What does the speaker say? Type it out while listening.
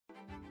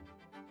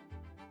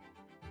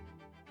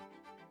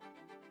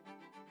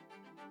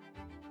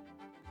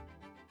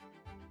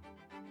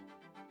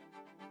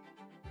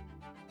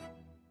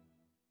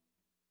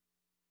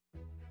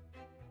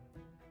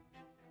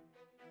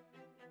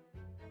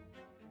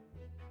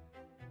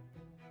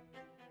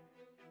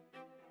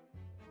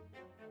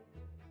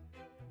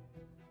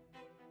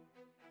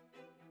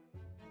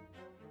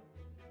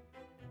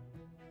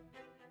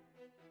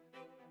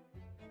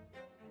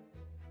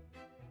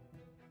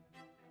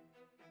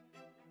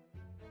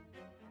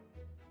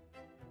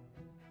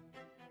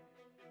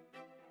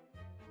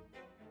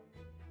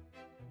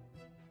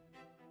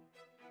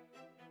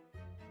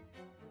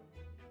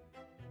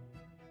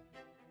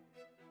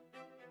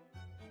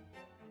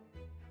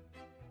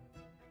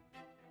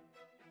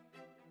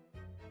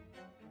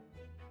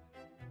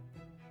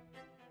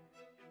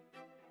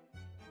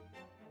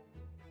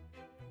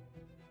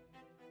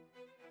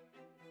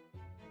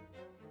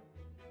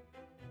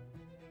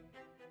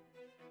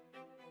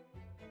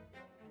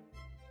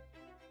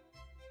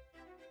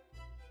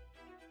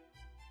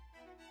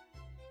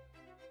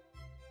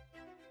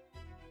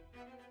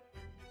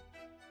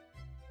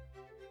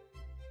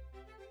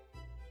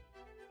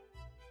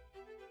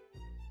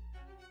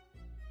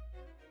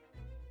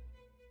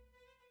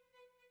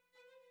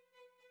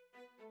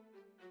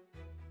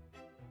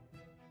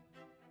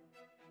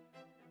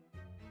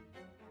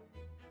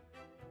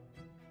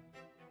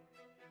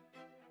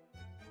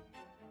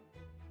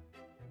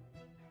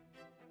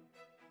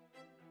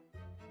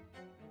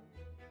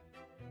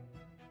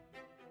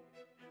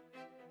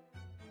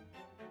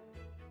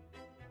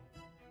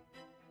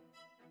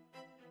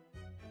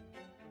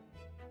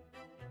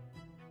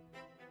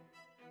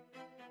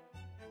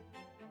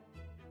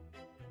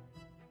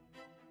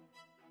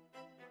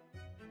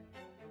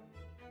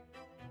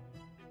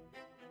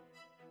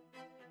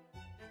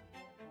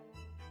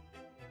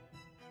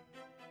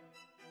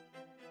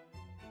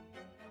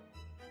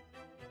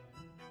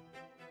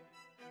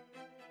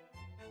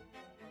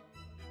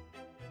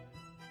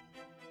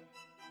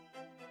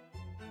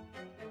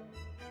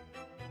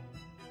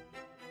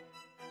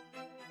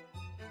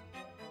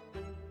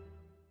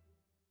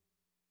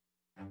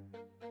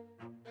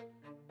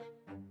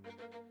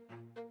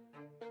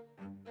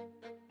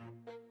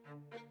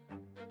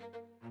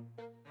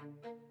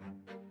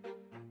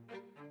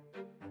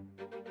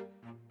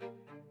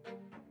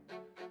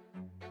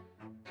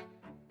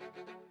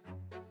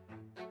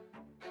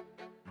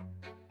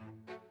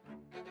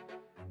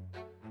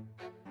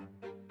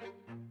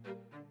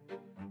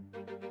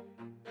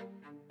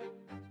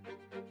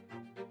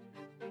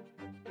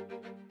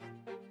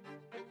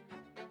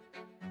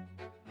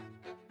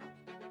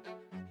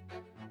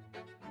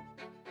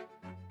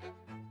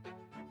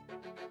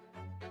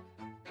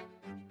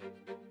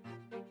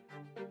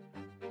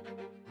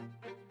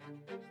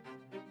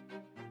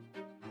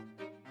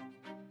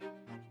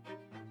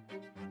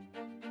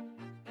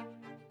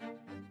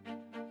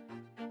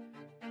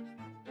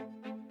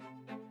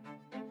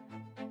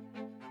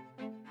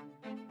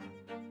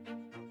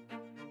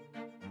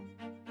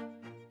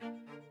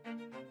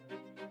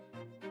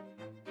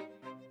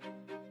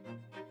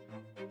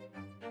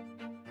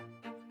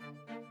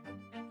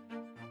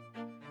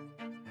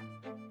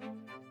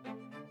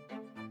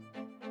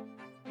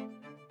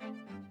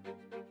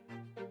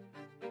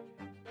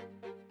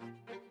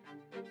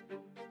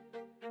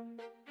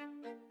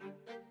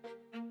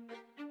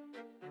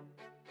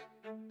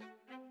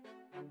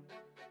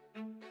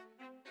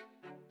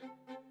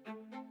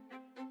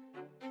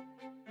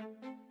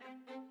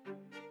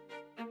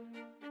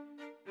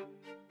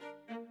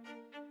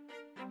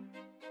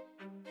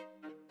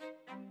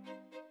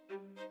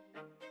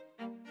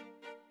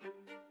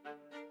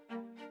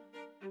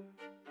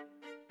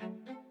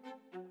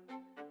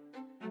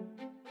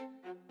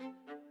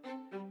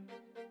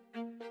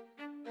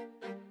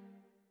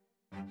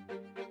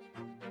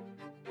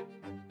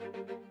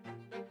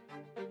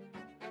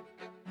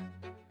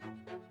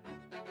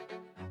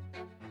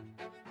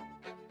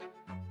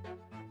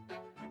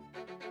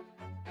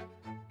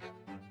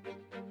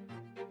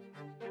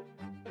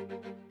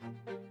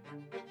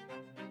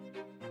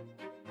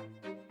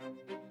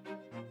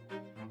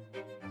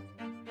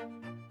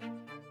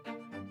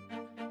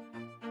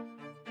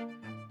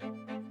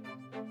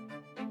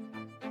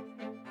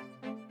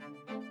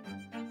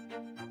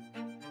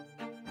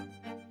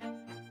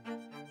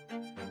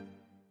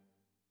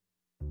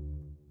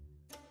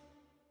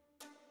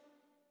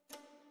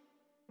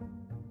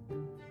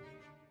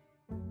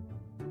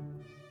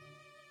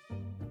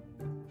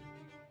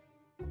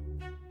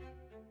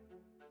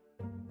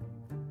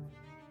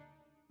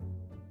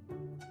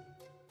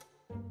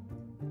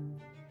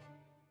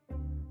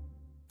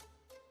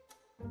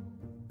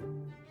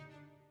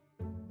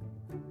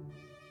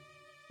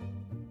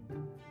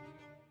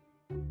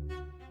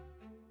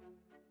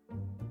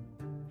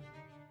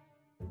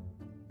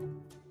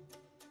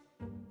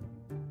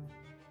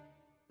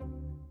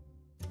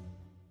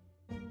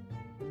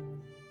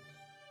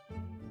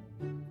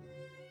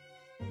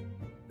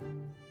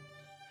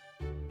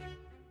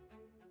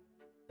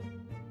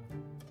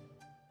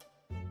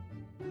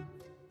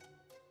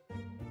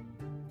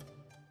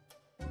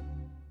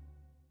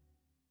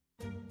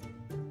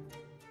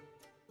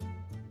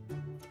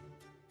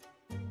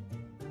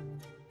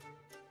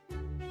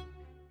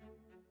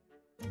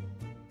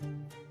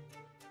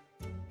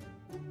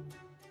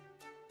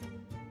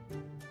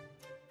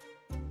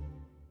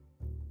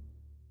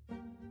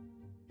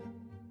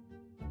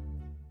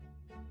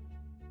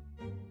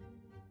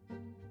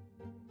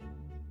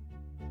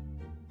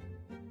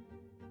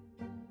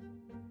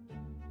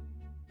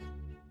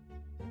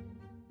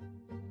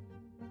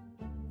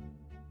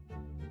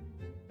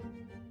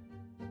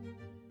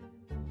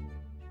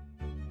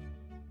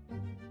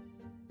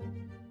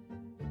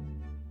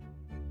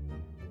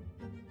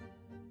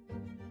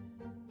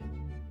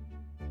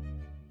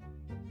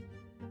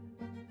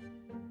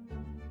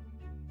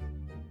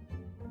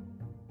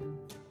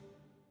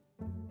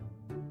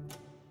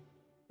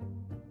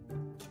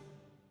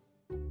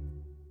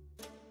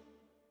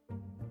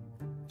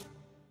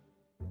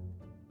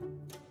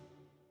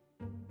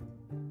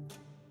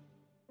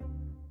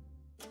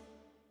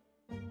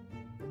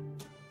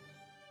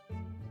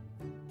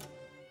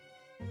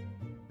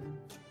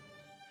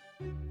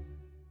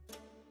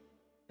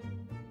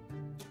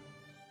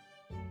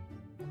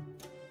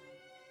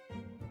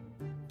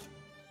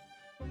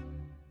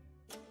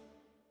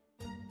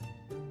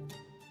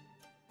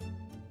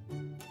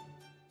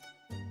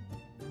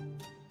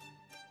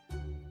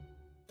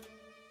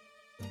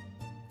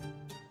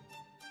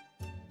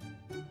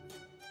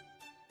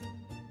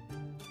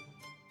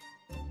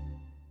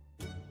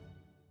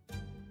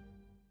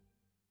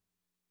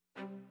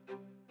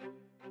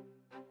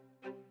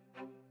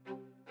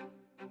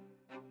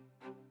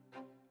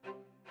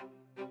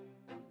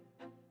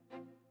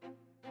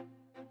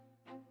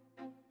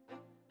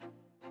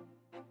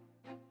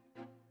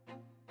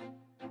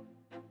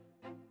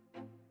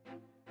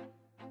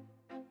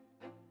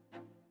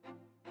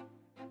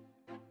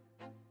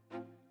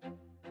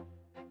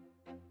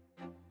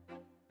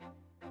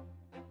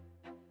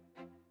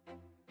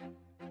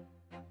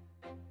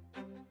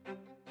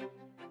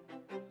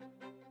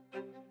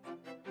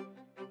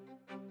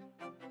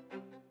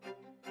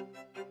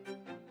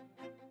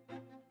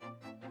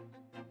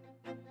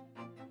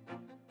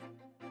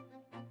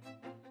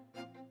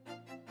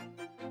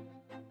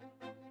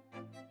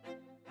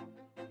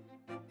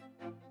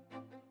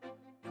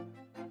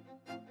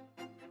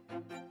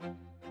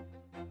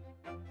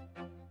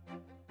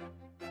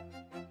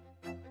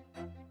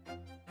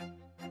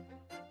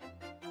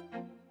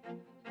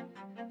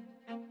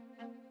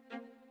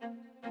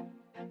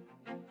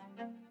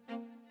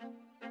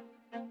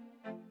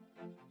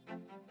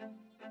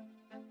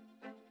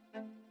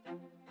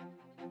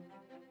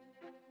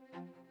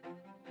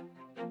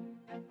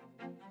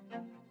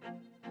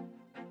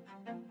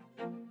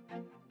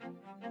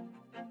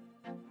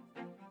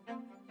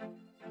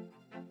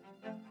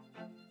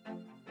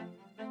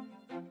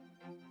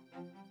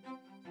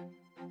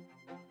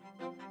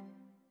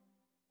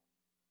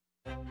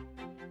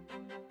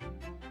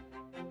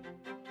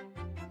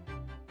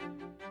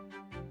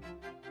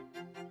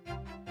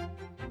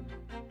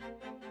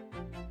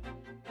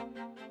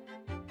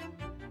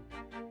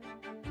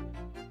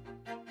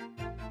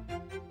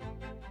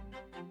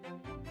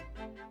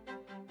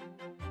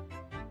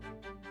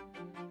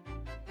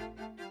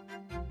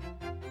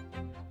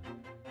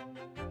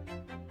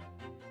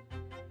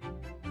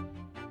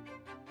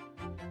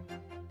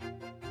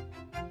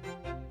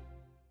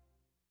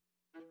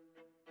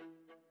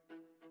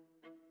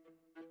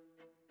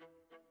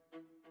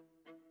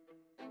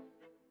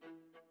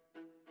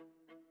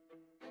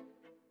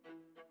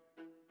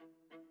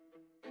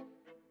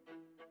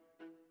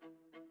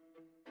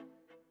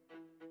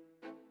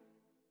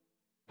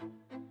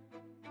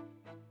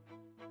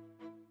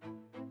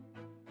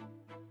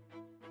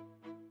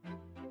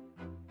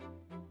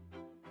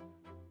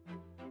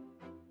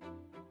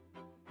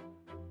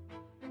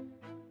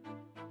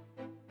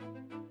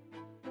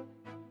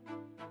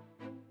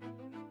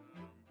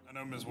I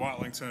know Ms.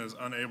 Watlington is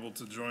unable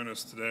to join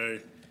us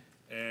today,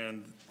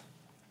 and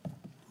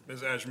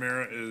Ms.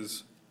 Ajmera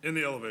is in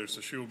the elevator,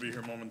 so she will be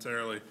here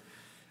momentarily.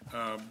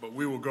 But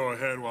we will go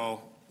ahead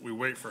while we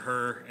wait for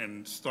her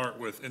and start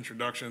with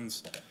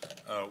introductions.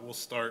 We'll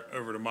start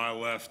over to my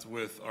left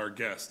with our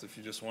guest. If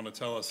you just want to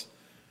tell us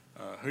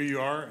who you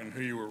are and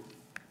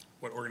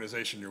what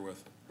organization you're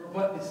with.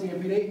 What is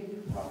CMPD?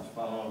 Robert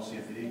Spallone,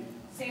 CMPD.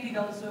 Sandy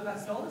Delasoa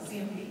Bastola,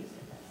 CMPD.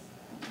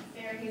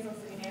 Sarah Hazel,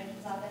 City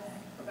Manager's Office.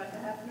 Rebecca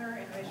Hefner,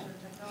 Innovation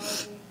and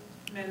Technology.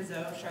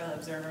 Menzo, Charlotte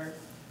Observer.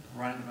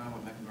 Ryan Devine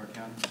with Mecklenburg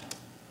County.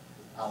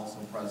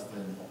 Allison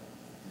Preston,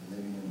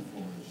 living in the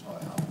former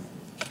Charlotte House.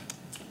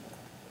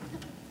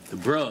 The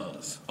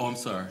Bros. Oh, I'm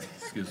sorry.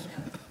 Excuse me.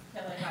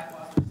 Kelly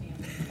Whitewater,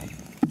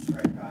 CMPD.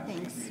 Greg Cox,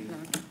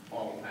 CMPD.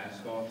 Paul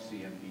Mascoff,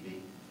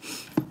 CMPD.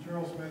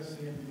 Charles Smith,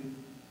 CMPD.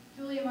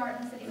 Julia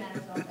Martin, City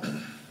Manager's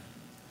Office.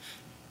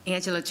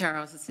 Angela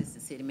Charles,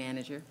 Assistant City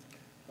Manager.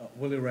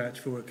 Willie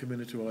Ratchford,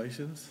 Community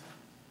Relations.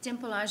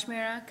 Dimple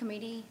Ajmera,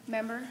 Committee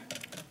Member.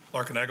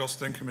 Larkin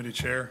Eggleston, Committee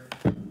Chair.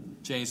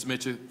 James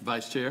Mitchell,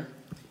 Vice Chair.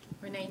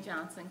 Renee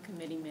Johnson,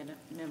 Committee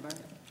Member.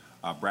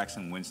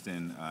 Braxton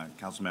Winston,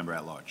 Council Member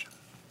at Large.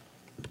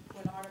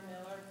 Renata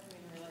Miller,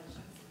 Community Relations.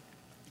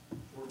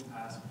 Jordan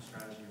Pass,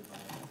 Strategy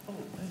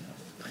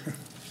Advisor.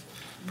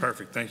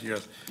 Perfect, thank you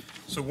guys.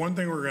 So one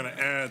thing we're going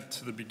to add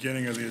to the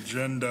beginning of the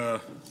agenda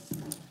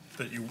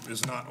that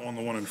is not on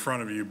the one in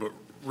front of you, but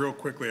real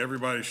quickly,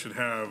 everybody should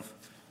have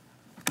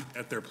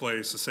at their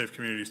place the Safe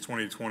Communities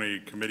 2020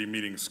 committee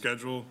meeting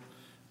schedule.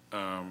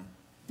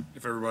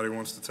 If everybody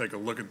wants to take a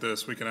look at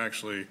this, we can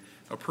actually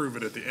approve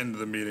it at the end of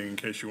the meeting in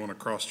case you want to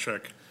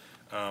cross-check.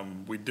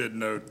 We did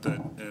note that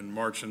in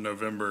March and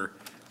November,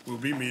 we'll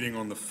be meeting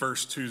on the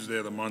first Tuesday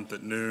of the month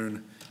at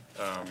noon.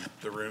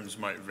 The rooms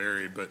might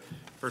vary, but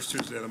first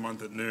Tuesday of the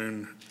month at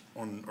noon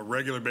on a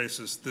regular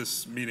basis.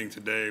 This meeting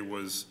today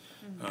was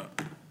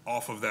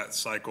off of that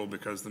cycle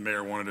because the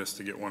mayor wanted us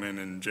to get one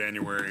in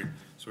January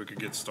so we could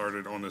get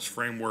started on this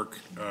framework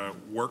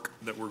work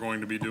that we're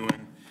going to be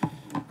doing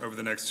over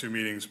the next two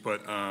meetings.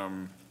 But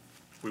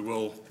we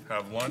will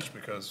have lunch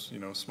because, you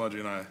know, Smudgy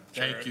and I,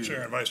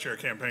 chair and vice chair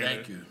campaign.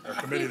 Thank you. Our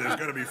committee, there's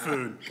got to be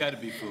food. Got to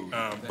be food.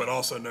 But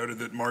also noted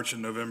that March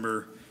and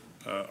November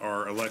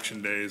are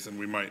election days, and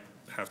we might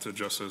have to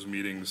adjust those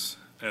meetings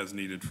as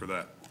needed for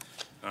that.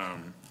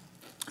 And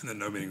then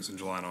no meetings in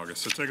July and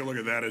August. So take a look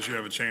at that as you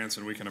have a chance,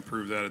 and we can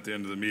approve that at the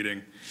end of the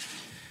meeting.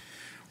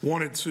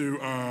 Wanted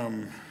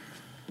to,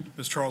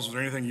 Ms. Charles, was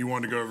there anything you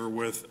wanted to go over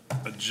with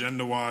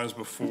agenda-wise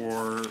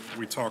before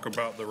we talk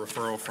about the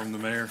referral from the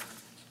mayor?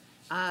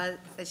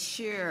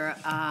 Sure.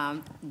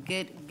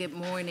 Good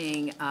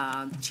morning,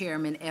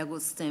 Chairman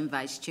Eggleston,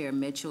 Vice Chair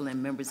Mitchell,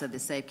 and members of the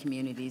Safe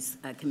Communities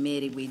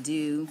Committee. We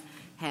do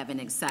have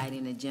an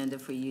exciting agenda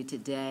for you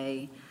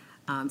today.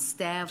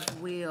 Staff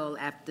will,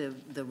 after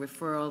the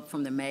referral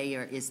from the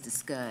mayor is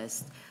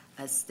discussed,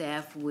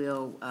 staff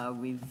will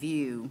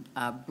review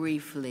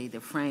briefly the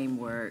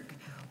framework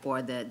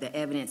or the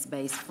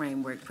evidence-based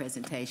framework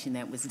presentation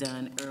that was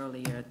done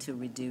earlier to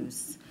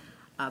reduce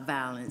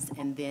violence.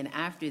 And then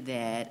after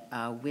that,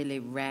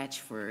 Willie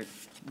Ratchford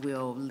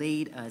will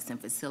lead us and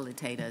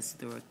facilitate us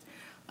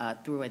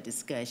through a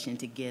discussion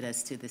to get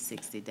us to the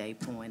 60-day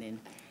point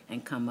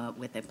and come up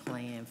with a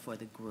plan for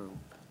the group.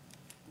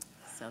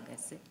 So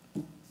that's it.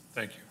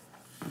 Thank you.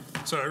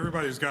 So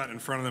everybody's got in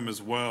front of them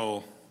as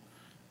well,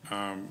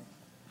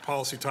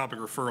 policy topic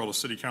referral to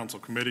City Council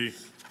Committee.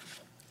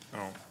 I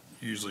don't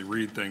usually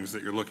read things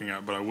that you're looking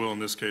at, but I will in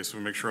this case to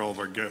make sure all of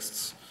our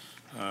guests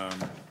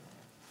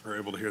are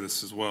able to hear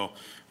this as well.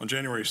 On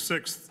January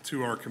 6th,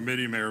 to our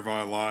committee, Mayor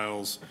Vi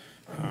Lyles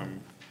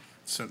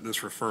sent this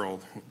referral.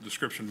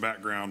 Description,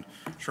 background: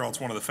 Charlotte's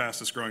one of the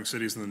fastest growing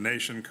cities in the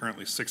nation,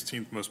 currently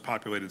 16th most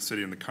populated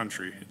city in the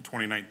country. In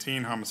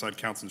 2019, homicide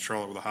counts in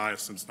Charlotte were the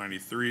highest since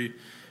 '93.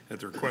 At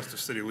the request of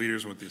city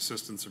leaders and with the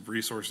assistance of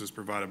resources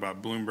provided by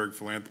Bloomberg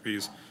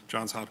Philanthropies,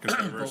 Johns Hopkins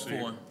University.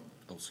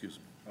 Oh, excuse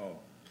me.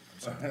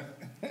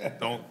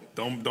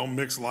 Don't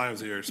mix lives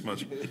here,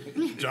 Smudge.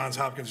 Johns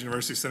Hopkins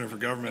University Center for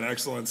Government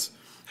Excellence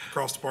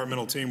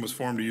cross-departmental team was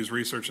formed to use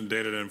research and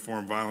data to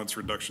inform violence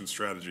reduction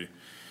strategy.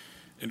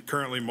 And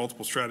currently,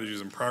 multiple strategies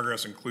in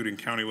progress, including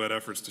county-led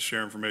efforts to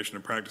share information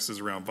and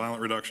practices around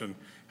violent reduction.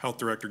 Health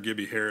Director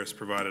Gibby Harris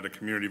provided a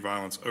community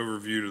violence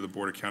overview to the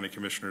Board of County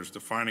Commissioners,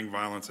 defining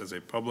violence as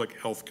a public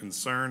health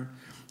concern,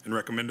 and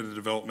recommended the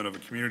development of a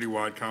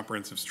community-wide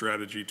comprehensive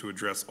strategy to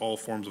address all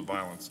forms of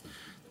violence.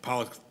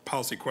 The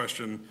policy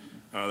question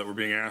that we're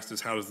being asked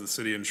is, how does the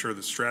city ensure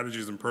that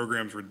strategies and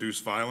programs reduce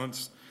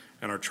violence?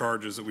 And our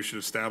charge is that we should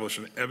establish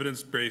an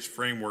evidence-based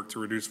framework to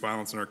reduce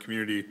violence in our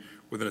community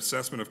with an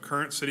assessment of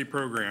current city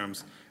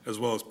programs as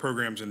well as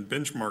programs in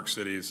benchmark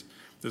cities.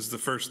 This is the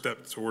first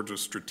step towards a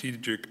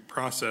strategic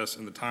process,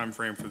 and the time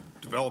frame for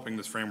developing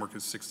this framework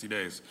is 60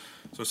 days.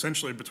 So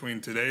essentially,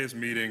 between today's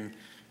meeting,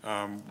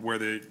 where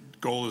the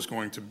goal is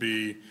going to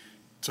be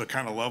to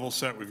kind of level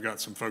set, we've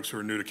got some folks who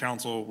are new to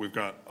council. We've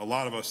got a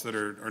lot of us that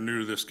are new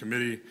to this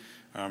committee.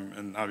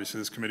 And obviously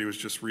this committee was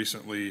just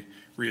recently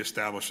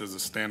reestablished as a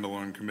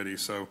standalone committee.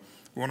 So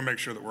we want to make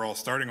sure that we're all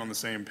starting on the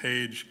same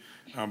page.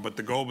 But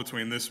the goal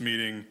between this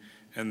meeting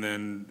And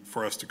then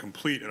for us to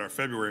complete at our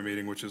February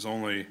meeting, which is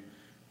only,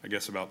 I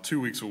guess, about 2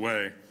 weeks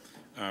away,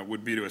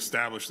 would be to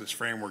establish this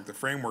framework. The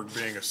framework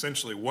being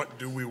essentially what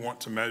do we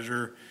want to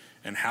measure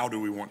and how do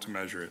we want to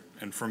measure it.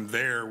 And from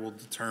there, we'll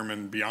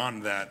determine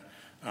beyond that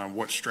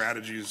what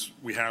strategies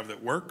we have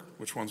that work,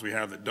 which ones we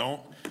have that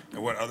don't,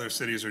 and what other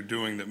cities are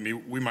doing that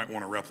we might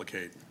want to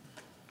replicate.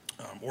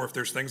 Or if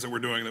there's things that we're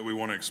doing that we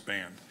want to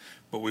expand.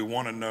 But we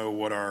want to know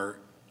what our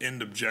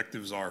end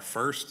objectives are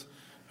first,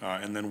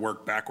 and then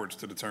work backwards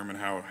to determine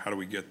how do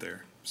we get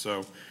there.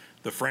 So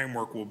the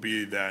framework will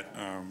be that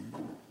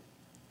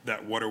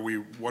what do we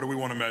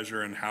want to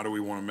measure and how do we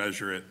want to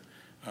measure it,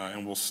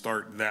 and we'll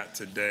start that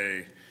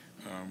today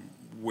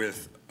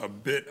with a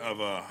bit of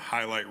a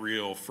highlight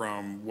reel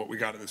from what we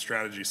got at the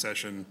strategy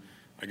session,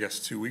 I guess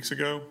 2 weeks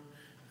ago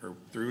or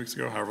 3 weeks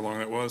ago, however long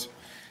that was,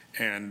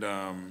 and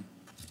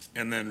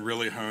then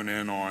really hone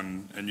in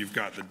on, and you've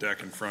got the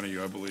deck in front of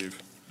you, I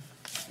believe.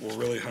 We'll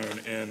really hone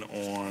in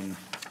on,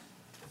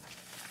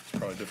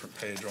 probably a different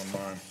page on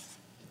mine,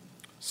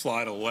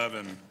 slide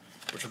 11,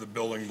 which are the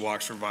building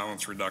blocks for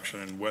violence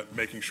reduction, and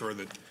making sure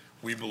that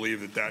we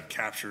believe that that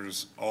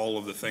captures all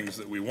of the things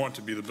that we want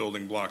to be the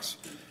building blocks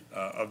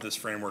of this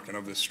framework and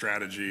of this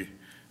strategy,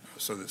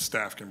 so that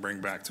staff can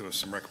bring back to us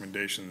some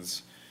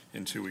recommendations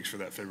in 2 weeks for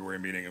that February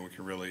meeting, and we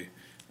can really,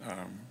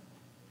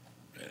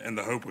 and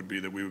the hope would be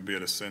that we would be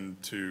able to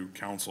send to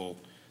council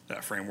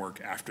that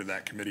framework after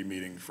that committee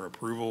meeting for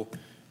approval,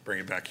 bring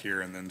it back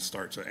here, and then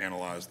start to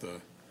analyze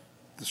the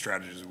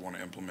strategies we want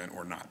to implement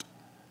or not.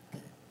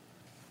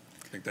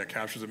 I think that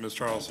captures it, Ms.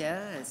 Charles? It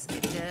does,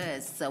 it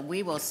does. So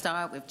we will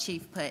start with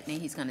Chief Putney.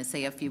 He's going to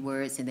say a few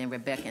words, and then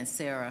Rebecca and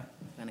Sarah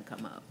are going to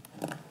come up.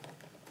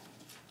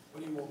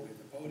 What do you want, at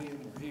the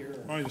podium or here?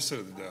 Why don't you just sit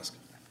at the desk?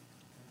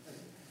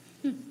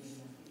 You're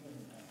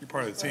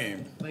part of the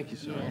team. Thank you,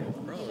 sir.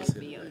 Just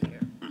be up here.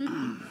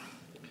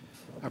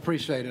 I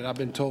appreciate it. I've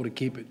been told to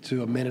keep it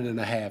to a minute and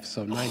a half,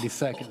 so 90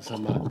 seconds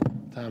and my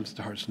time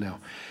starts now.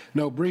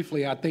 No,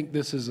 briefly, I think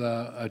this is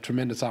a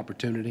tremendous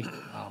opportunity.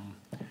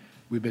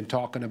 We've been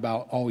talking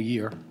about all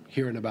year,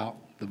 hearing about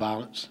the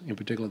violence, in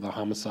particular the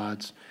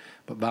homicides,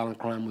 but violent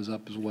crime was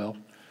up as well.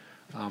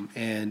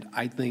 And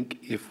I think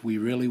if we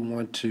really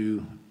want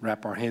to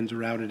wrap our hands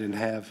around it and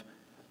have,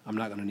 I'm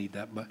not going to need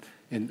that, but,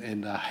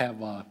 and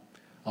have a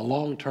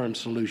long-term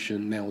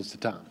solution, now is the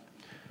time.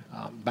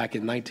 Back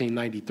in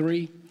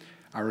 1993,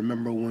 I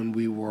remember when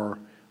we were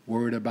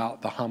worried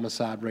about the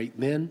homicide rate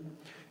then,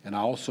 and I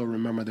also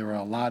remember there were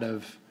a lot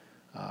of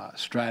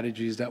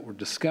strategies that were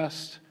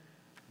discussed,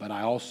 but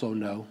I also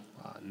know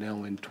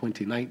now in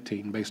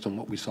 2019, based on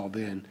what we saw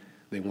then,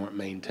 they weren't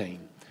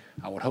maintained.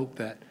 I would hope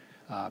that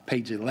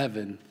page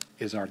 11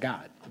 is our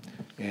guide.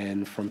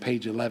 And from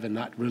page 11,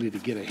 not really to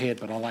get ahead,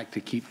 but I like to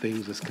keep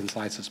things as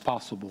concise as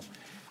possible.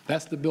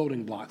 That's the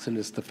building blocks, and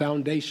it's the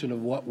foundation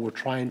of what we're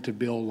trying to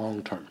build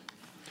long-term.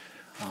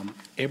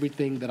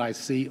 Everything that I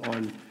see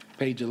on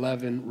page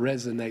 11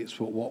 resonates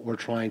with what we're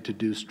trying to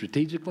do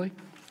strategically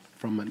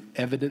from an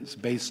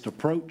evidence-based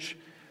approach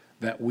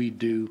that we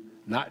do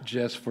not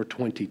just for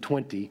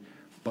 2020,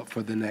 but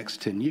for the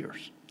next 10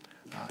 years.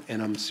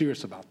 And I'm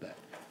serious about that.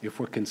 If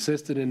we're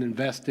consistent in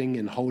investing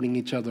and holding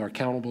each other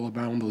accountable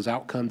around those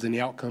outcomes, and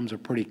the outcomes are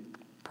pretty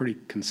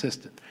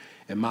consistent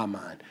in my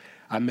mind.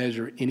 I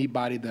measure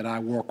anybody that I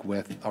work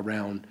with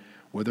around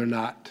whether or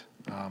not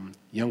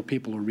young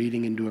people are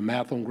reading and doing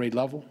math on grade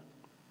level,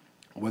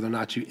 whether or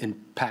not you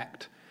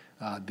impact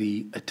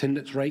the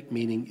attendance rate,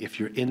 meaning if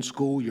you're in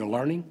school, you're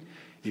learning.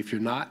 If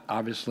you're not,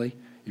 obviously,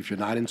 if you're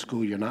not in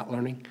school, you're not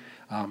learning.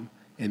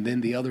 And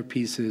then the other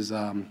piece is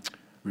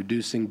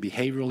reducing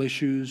behavioral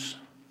issues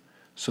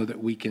so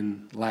that we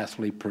can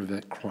lastly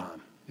prevent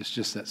crime. It's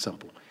just that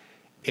simple.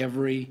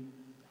 Every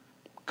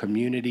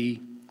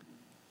community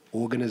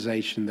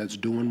organization that's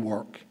doing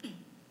work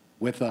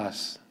with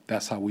us,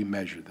 that's how we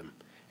measure them.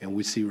 And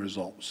we see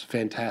results,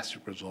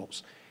 fantastic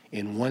results.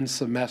 In one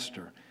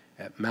semester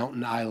at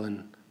Mountain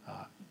Island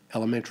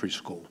Elementary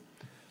School,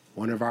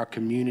 one of our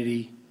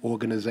community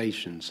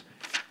organizations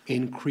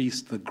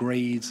increased the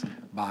grades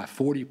by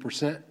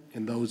 40%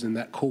 in those in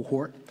that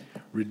cohort,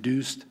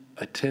 reduced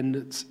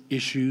attendance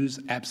issues,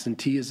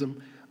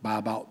 absenteeism by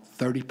about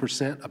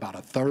 30%, about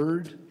a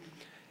third.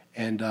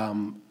 And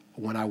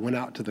when I went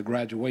out to the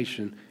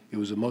graduation, it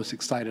was the most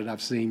excited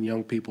I've seen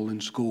young people in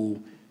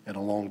school in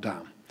a long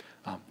time.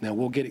 Now,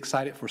 we'll get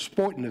excited for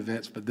sporting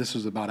events, but this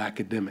is about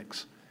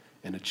academics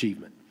and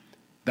achievement.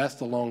 That's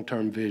the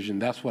long-term vision.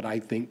 That's what I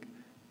think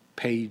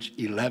page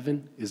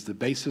 11 is the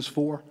basis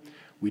for.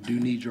 We do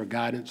need your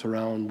guidance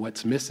around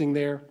what's missing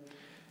there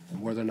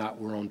and whether or not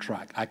we're on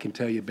track. I can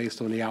tell you,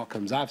 based on the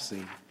outcomes I've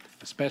seen,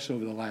 especially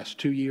over the last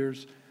 2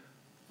 years,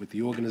 with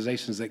the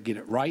organizations that get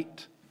it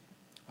right,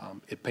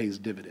 it pays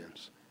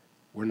dividends.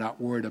 We're not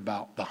worried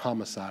about the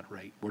homicide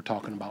rate. We're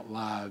talking about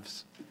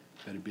lives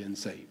that have been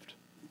saved.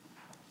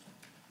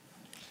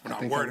 We're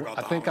not worried about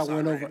the I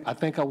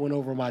think I went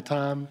over my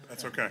time.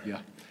 That's okay. Yeah.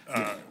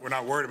 We're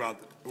not worried about,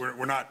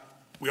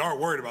 we are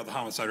worried about the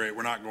homicide rate.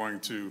 We're not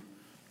going to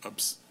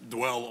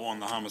dwell on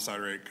the homicide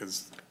rate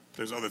because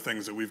there's other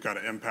things that we've got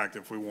to impact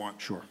if we want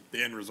Sure.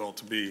 the end result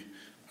to be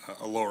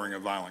a lowering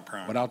of violent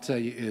crime. What I'll tell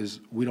you is,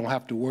 we don't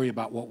have to worry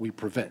about what we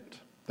prevent.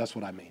 That's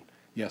what I mean.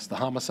 Yes, the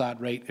homicide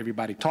rate,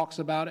 everybody talks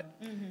about it,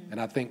 and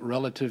I think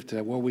relative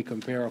to where we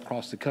compare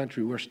across the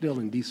country, we're still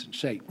in decent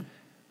shape,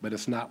 but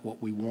it's not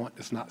what we want,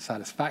 it's not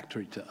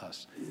satisfactory to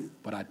us.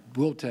 But I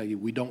will tell you,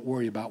 we don't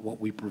worry about what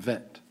we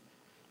prevent,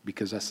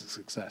 because that's a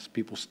success.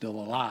 People still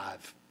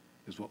alive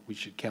is what we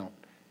should count,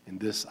 and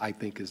this, I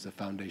think, is the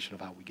foundation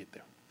of how we get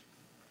there.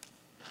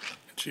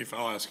 Chief,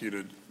 I'll ask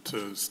you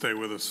to stay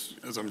with us,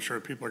 as I'm sure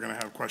people are going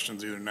to have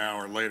questions either now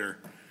or later,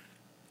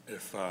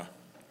 if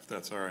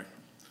that's all right.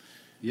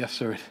 Yes,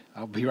 sir,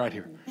 I'll be right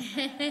here.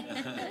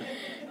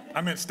 I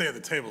meant stay at the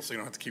table so you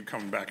don't have to keep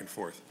coming back and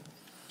forth.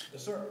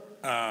 Yes, sir.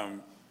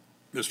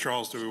 Ms.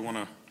 Charles, do we want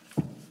to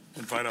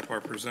invite up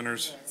our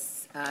presenters?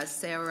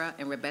 Sarah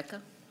and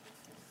Rebecca.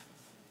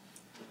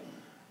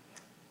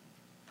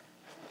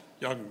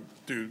 Y'all can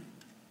do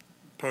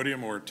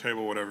podium or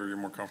table, whatever you're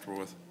more comfortable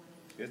with.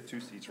 There's 2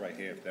 seats right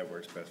here, if that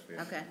works best for you.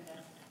 Okay.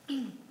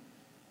 Maybe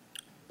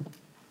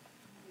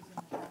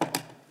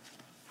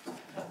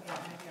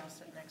I'll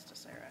sit next to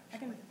Sarah. I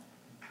can, and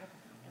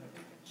we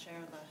can share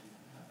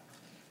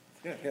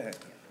the, Yeah, go ahead.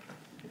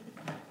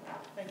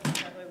 thank you,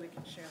 that way we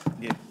can share the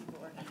Yeah.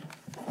 keyboard.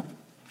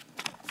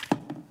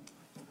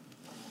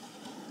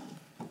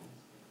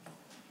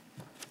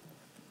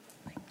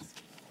 Thanks.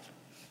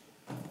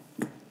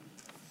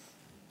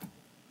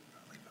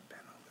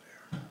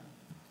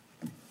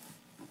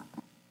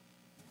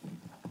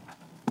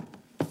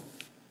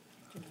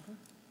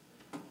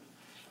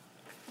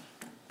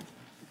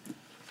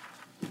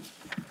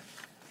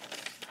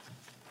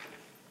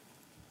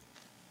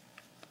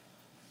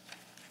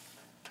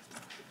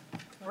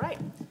 All right.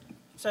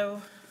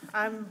 So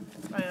I'm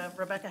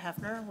Rebecca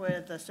Hefner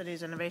with the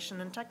city's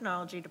Innovation and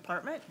Technology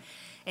Department.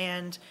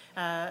 And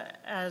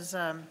as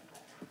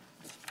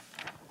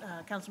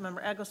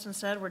Councilmember Eggleston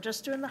said, we're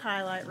just doing the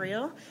highlight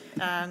reel.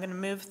 I'm going to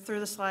move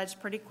through the slides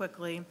pretty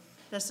quickly.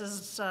 This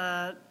is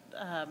to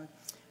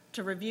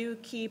review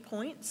key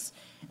points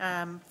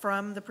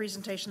from the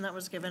presentation that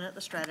was given at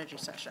the strategy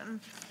session,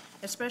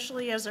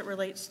 especially as it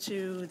relates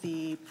to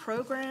the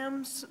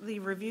programs, the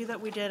review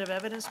that we did of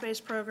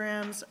evidence-based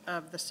programs,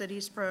 of the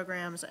city's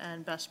programs,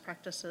 and best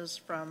practices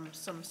from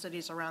some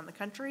cities around the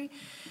country,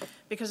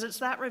 because it's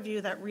that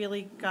review that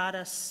really got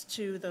us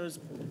to those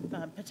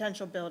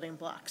potential building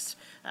blocks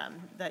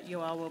that you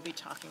all will be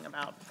talking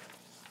about.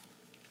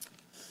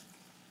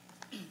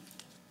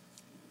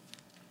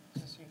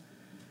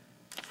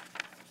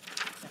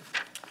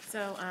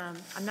 So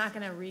I'm not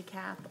going to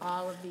recap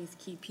all of these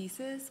key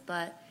pieces,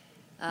 but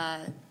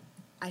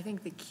I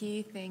think the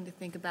key thing to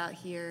think about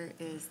here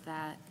is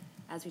that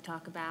as we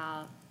talk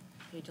about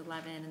page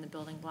 11 and the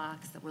building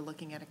blocks, that we're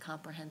looking at a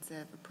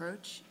comprehensive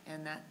approach,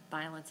 and that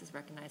violence is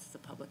recognized as a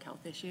public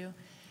health issue.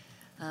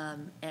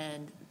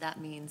 And that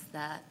means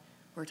that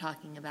we're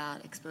talking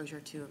about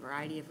exposure to a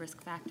variety of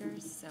risk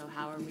factors. So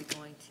how are we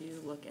going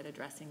to look at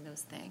addressing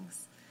those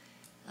things?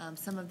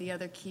 Some of the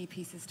other key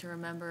pieces to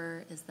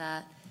remember is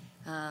that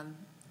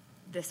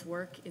this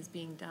work is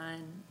being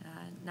done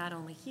not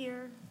only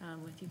here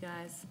with you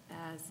guys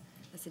as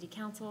a city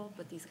council,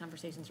 but these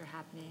conversations are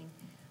happening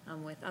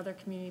with other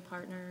community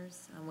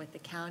partners, with the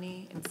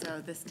county. And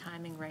so this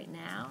timing right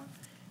now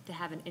to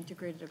have an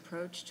integrated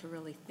approach to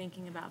really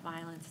thinking about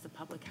violence as a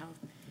public health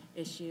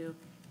issue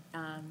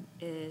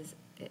is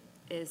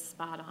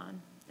spot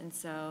on. And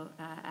so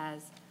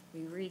as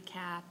we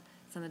recap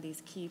some of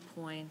these key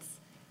points,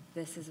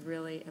 this is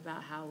really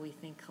about how we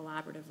think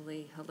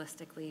collaboratively,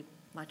 holistically,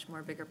 much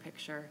more bigger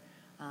picture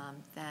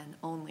than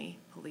only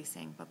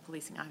policing, but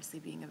policing obviously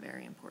being a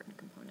very important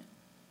component.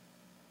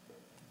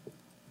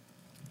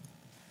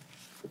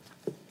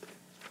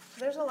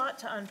 There's a lot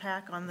to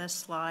unpack on this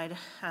slide.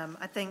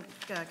 I think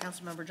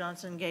Councilmember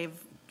Johnson gave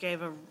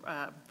a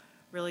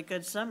really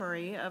good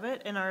summary of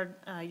it. In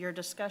your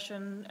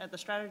discussion at the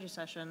strategy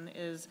session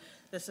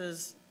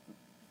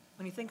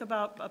when you think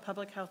about a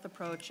public health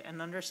approach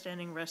and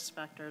understanding risk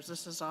factors,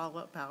 this is all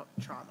about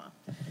trauma.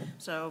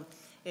 So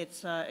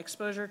it's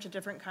exposure to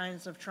different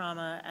kinds of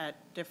trauma at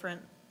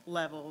different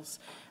levels,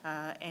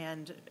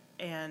 and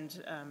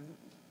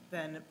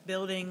then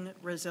building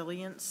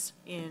resilience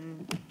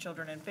in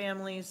children and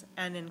families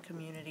and in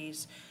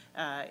communities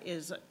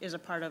is a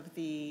part of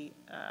the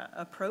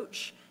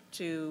approach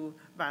to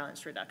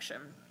violence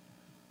reduction.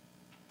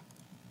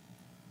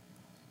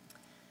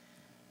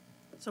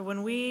 So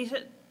when we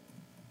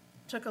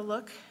took a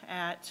look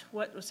at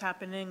what was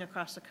happening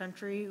across the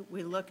country,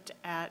 we looked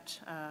at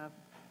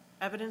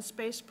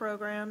evidence-based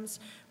programs,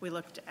 we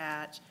looked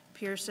at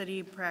peer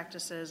city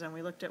practices, and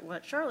we looked at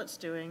what Charlotte's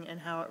doing and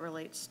how it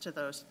relates to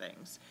those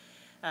things.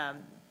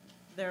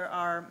 There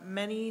are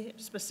many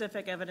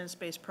specific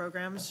evidence-based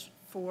programs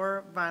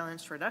for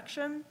violence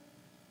reduction.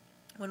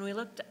 When we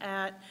looked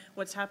at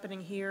what's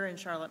happening here in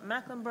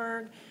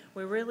Charlotte-Mecklenburg,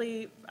 we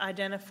really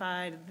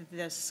identified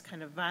this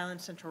kind of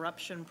violence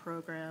interruption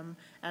program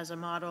as a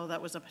model that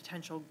was a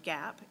potential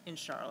gap in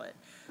Charlotte.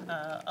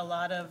 A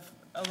lot of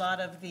a lot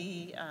of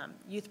the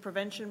youth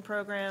prevention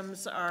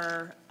programs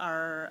are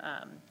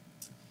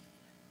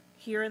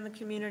here in the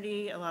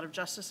community, a lot of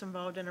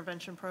justice-involved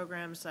intervention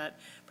programs that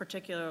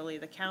particularly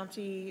the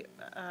county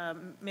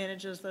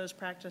manages those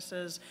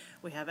practices.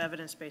 We have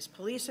evidence-based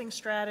policing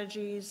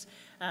strategies,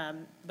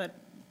 but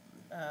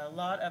a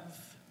lot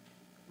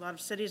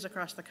of cities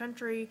across the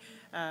country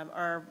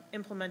are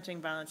implementing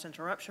violence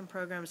interruption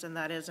programs, and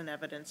that is an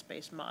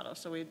evidence-based model.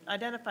 So we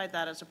identified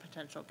that as a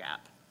potential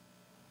gap.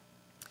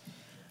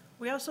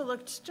 We also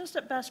looked just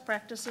at best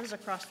practices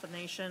across the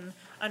nation,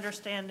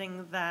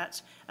 understanding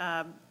that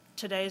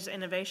today's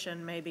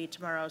innovation may be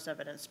tomorrow's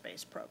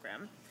evidence-based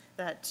program.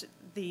 That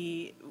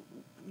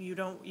you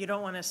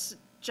don't want to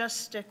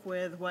just stick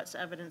with what's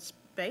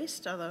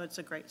evidence-based, although it's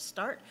a great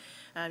start.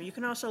 You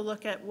can also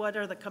look at what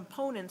are the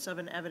components of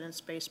an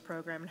evidence-based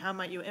program and how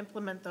might you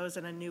implement those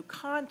in a new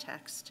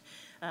context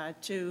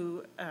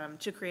to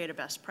create a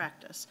best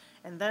practice.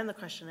 And then the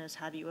question is,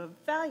 how do you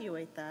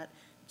evaluate that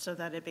so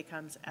that it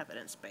becomes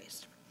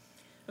evidence-based?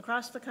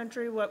 Across the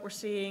country, what we're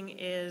seeing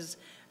is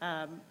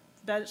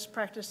best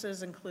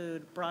practices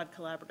include broad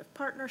collaborative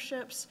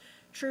partnerships,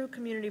 true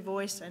community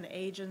voice and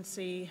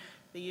agency,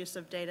 the use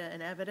of data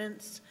and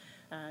evidence,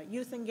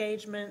 youth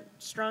engagement,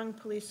 strong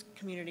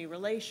police-community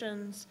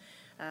relations,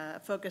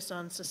 focus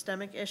on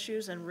systemic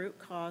issues and root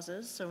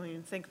causes. So when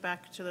you think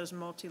back to those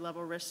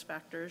multi-level risk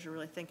factors, you're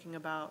really thinking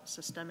about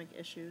systemic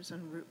issues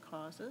and root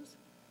causes.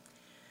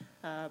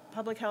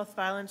 Public health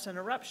violence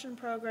interruption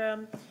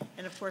program,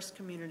 and of course,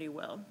 community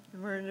will.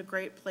 And we're in a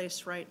great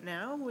place right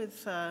now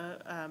with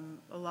a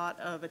lot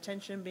of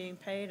attention being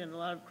paid and a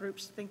lot of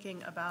groups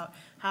thinking about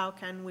how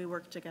can we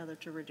work together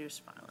to reduce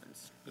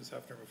violence. Ms.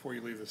 Hefner, before you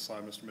leave this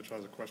slide, Mr. Mitchell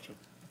has a question.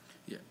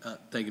 Yeah,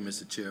 thank you,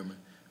 Mr. Chairman.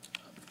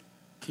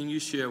 Can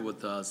you share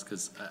with us,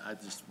 because I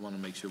just want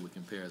to make sure we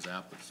compare as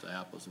apples to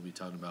apples, we'll be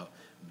talking about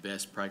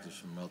best practice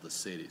from other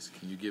cities.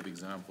 Can you give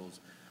examples?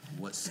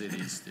 What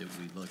cities did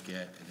we look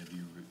at? And if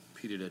you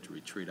repeated at the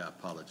retreat, I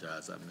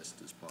apologize, I missed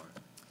this part.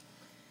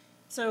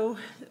 So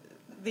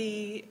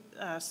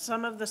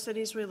some of the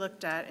cities we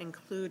looked at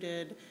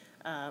included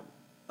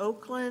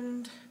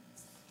Oakland,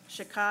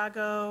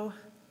 Chicago,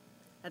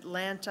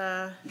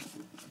 Atlanta,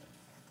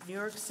 New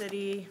York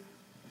City,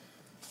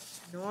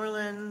 New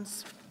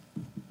Orleans,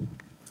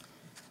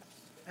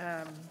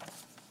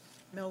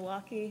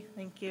 Milwaukee,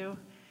 thank you,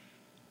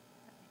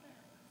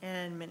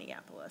 and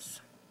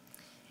Minneapolis.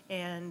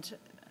 And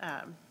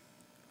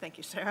thank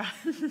you, Sarah.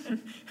 That's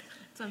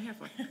what I'm here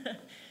for.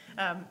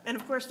 And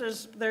of course,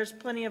 there's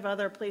plenty of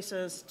other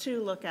places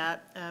to look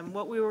at.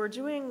 What we were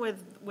doing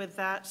with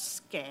that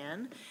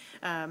scan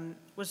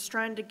was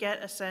trying to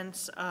get a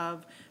sense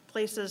of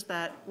places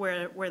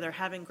where they're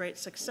having great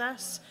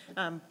success,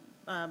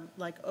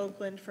 like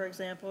Oakland, for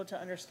example, to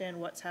understand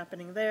what's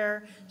happening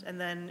there. And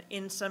then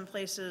in some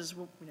places,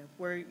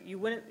 where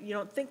you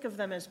don't think of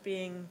them as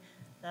being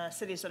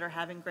cities that are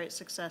having great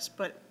success,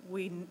 but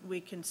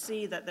we can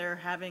see that they're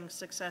having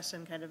success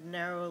in kind of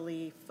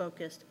narrowly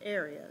focused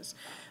areas,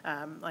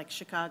 like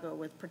Chicago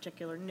with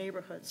particular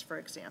neighborhoods, for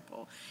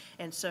example.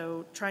 And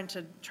so trying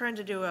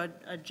to do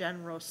a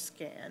general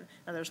scan.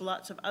 Now there's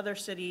lots of other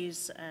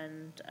cities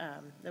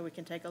that we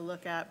can take a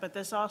look at, but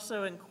this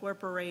also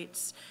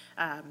incorporates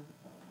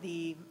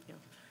the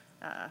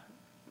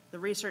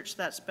research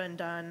that's been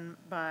done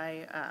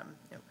by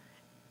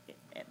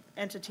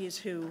entities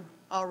who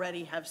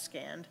already have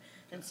scanned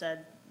and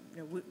said,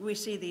 we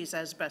see these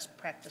as best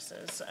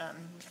practices.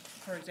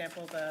 For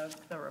example,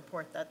 the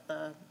report that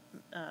the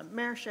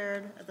mayor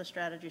shared at the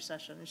strategy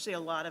session, you see a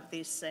lot of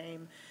these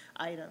same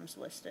items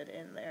listed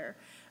in there.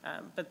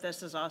 But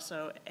this is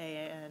also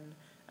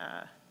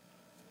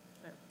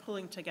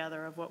pulling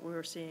together of what we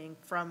were seeing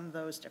from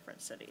those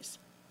different cities.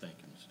 Thank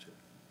you, Mr. Chair.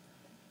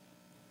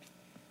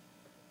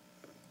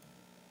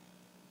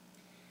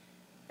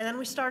 And then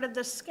we started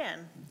this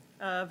scan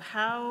of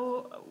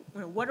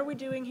what are we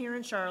doing here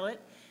in Charlotte?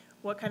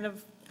 What kind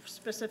of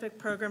specific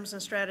programs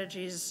and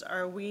strategies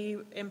are we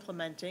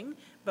implementing,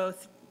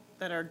 both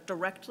that are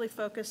directly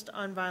focused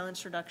on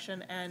violence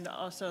reduction and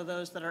also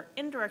those that are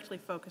indirectly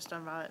focused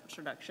on violence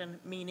reduction,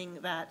 meaning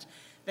that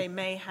they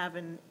may have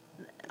an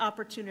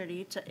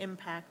opportunity to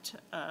impact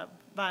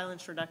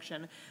violence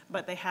reduction,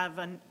 but they have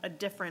a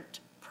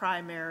different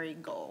primary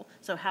goal.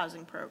 So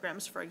housing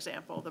programs, for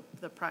example,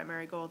 the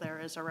primary goal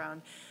there is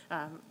around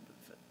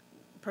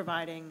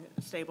providing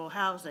stable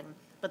housing,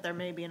 but there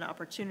may be an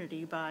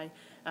opportunity by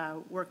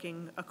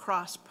working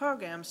across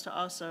programs to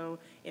also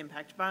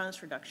impact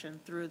violence reduction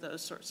through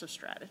those sorts of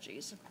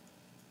strategies.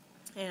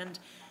 And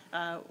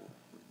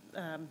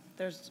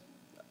there's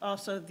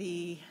also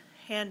the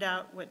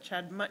handout, which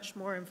had much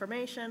more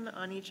information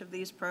on each of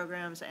these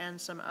programs and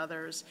some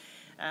others.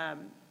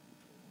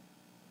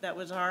 That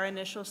was our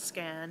initial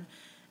scan.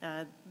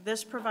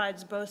 This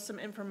provides both some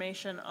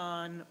information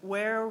on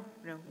where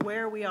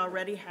we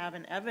already have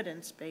an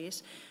evidence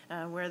base,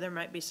 where there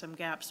might be some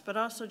gaps, but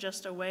also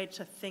just a way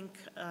to think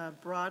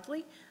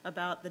broadly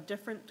about the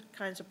different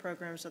kinds of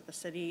programs that the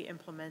city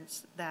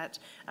implements that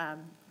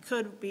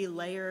could be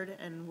layered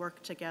and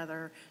work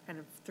together kind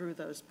of through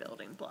those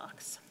building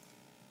blocks.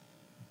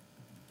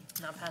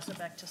 And I'll pass it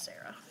back to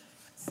Sarah.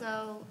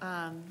 So,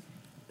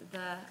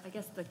 I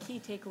guess the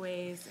key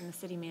takeaways, and the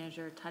city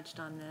manager touched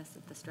on this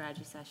at the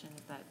strategy session,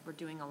 is that we're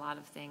doing a lot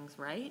of things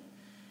right.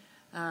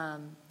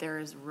 There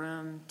is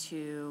room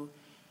to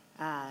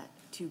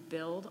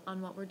build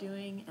on what we're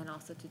doing and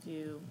also to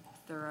do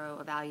thorough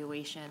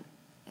evaluation,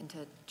 and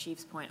to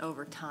Chief's point,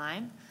 over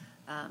time,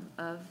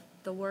 of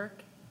the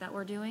work that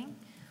we're doing.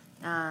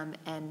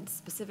 And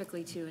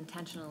specifically to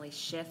intentionally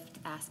shift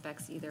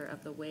aspects either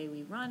of the way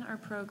we run our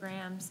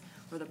programs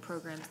or the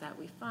programs that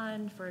we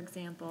fund, for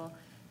example,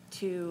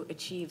 to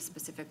achieve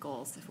specific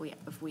goals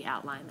if we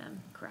outline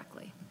them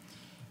correctly.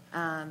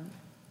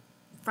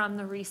 From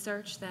the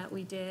research that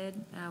we did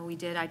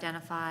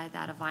identify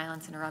that a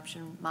violence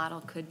interruption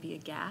model could be a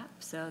gap,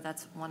 so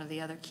that's one of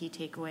the other key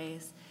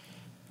takeaways.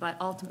 But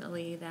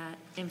ultimately, that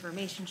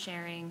information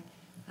sharing,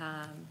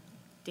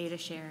 data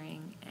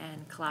sharing,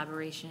 and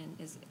collaboration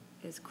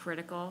is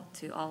critical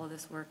to all of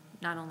this work,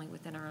 not only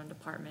within our own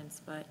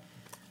departments, but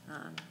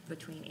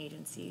between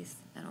agencies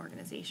and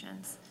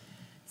organizations.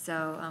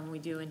 So we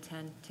do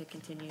intend to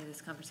continue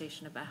this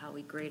conversation about how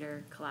we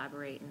greater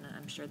collaborate, and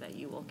I'm sure that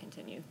you will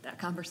continue that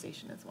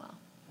conversation as well.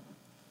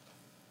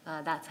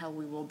 That's how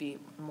we will be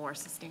more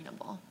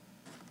sustainable.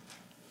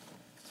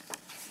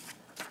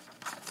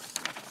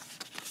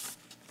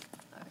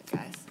 All right,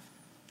 guys.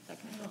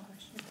 Second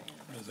question.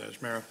 Ms.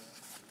 Ashmara.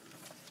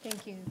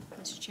 Thank you,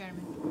 Mr.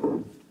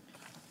 Chairman.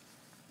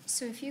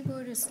 So if you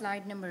go to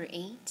slide number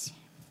 8,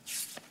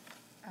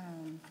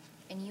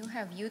 and you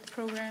have youth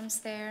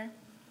programs there,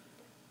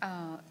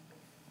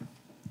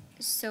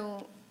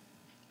 so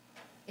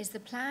is the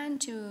plan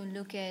to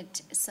look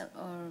at some,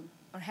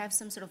 or have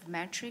some sort of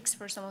metrics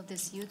for some of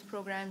this youth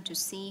program to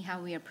see how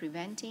we are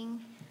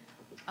preventing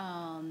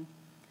crime?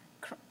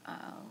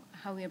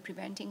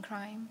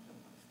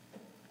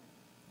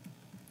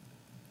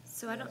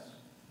 So I don't.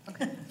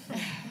 Okay.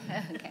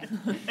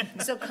 Okay.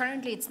 So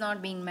currently, it's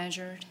not being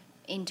measured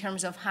in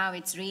terms of how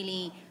it's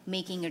really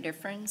making a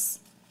difference?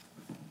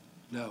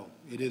 No,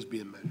 it is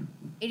being measured.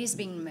 It is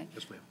being measured?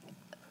 Yes, ma'am.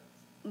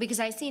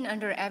 Because I seen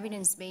under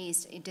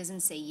evidence-based, it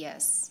doesn't say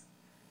yes.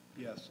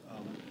 Yes,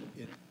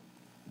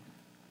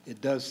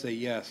 it does say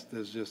yes.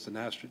 There's just an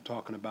asterisk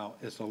talking about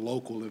it's a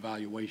local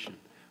evaluation.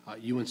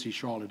 UNC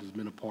Charlotte has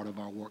been a part of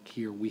our work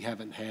here. We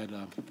haven't had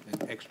an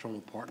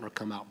external partner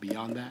come out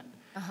beyond that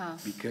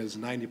because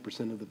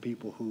 90% of the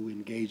people who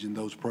engage in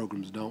those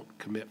programs don't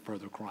commit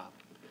further crime,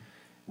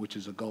 which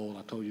is a goal.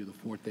 I told you the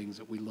 4 things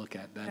that we look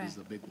at. That is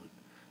the big one.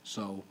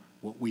 So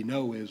what we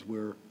know is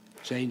we're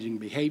changing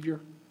behavior.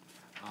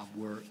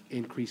 We're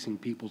increasing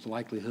people's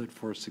likelihood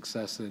for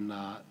success in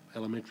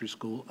elementary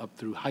school up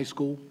through high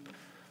school,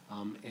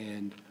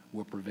 and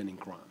we're preventing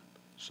crime.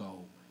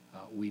 So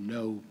we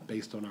know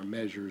based on our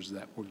measures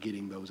that we're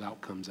getting those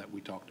outcomes that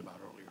we talked about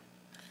earlier.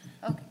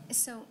 Okay,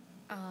 so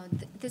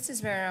this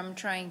is where I'm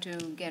trying to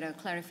get a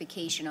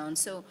clarification on.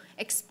 So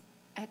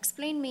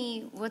explain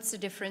me what's the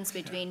difference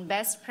between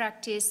best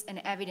practice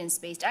and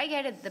evidence-based. I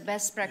get it, the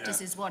best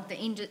practice is what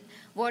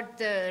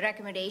the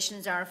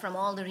recommendations are from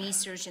all the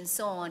research and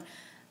so on.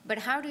 But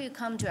how do you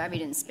come to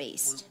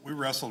evidence-based? We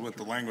wrestled with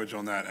the language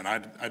on that, and I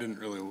didn't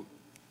really,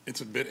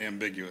 it's a bit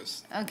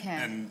ambiguous. Okay.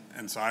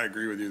 And so I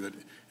agree with you that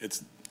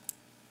it's,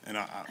 and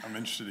I'm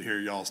interested to hear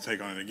y'all's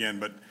take on it again,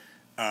 but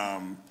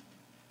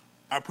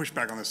I pushed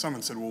back on this some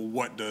and said, well,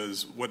 what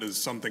does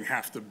something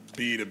have to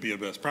be a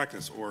best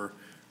practice? Or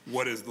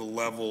what is the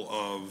level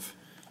of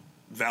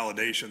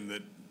validation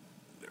that,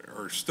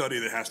 or study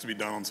that has to be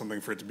done on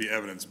something for it to be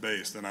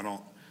evidence-based? And I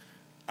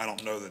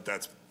don't know that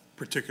that's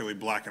particularly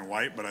black and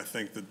white, but I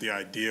think that the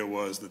idea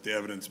was that the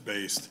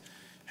evidence-based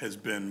has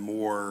been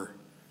more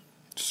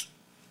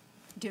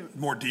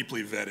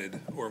deeply vetted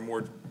or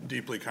more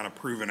deeply kind of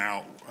proven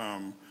out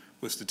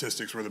with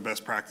statistics, where the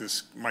best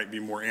practice might be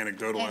more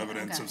anecdotal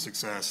evidence of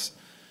success.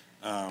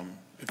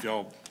 If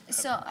y'all.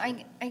 So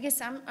I guess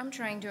I'm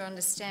trying to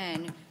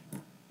understand,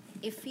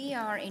 if we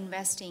are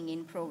investing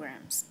in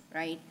programs,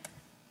 right,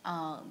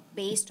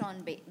 based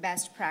on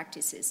best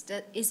practices,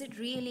 is it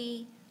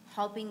really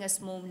helping us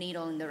move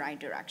needle in the right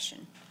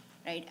direction,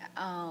 right?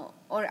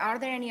 Or are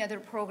there any other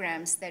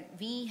programs that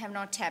we have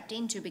not tapped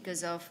into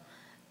because of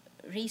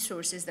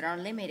resources that are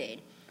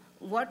limited?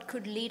 What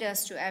could lead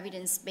us to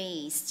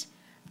evidence-based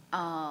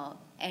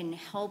and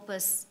help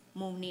us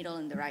move needle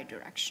in the right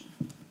direction?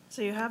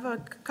 So you have a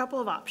couple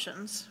of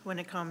options when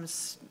it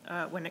comes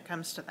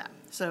to that.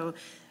 So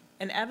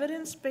an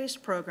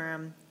evidence-based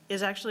program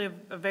is actually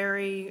a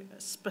very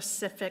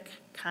specific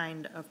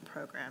kind of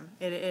program.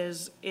 It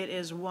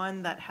is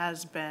one that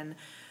has been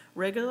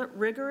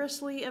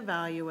rigorously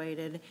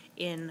evaluated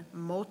in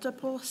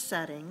multiple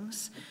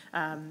settings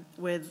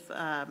with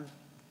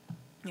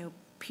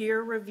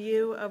peer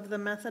review of the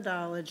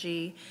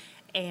methodology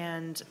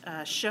and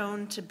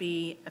shown to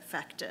be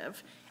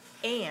effective.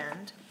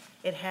 And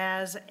it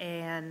has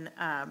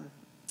a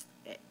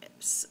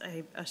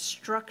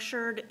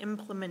structured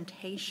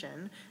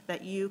implementation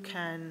that you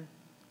can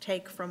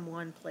take from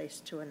one place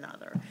to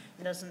another.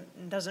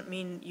 It doesn't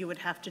mean you would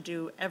have to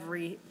do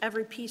every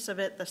piece of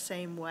it the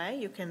same way.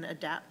 You can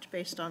adapt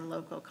based on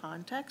local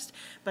context,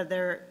 but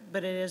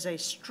it is a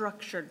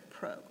structured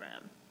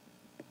program.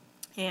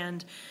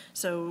 And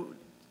so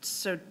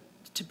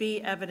to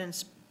be an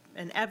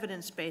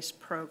evidence-based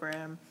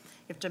program,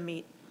 you have to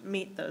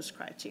meet those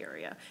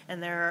criteria.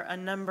 And there are a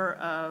number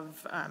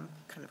of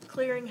kind of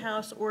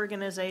clearinghouse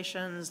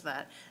organizations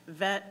that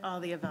vet all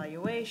the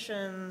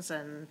evaluations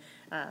and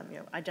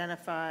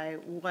identify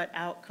what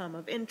outcome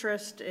of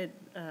interest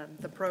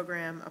the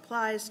program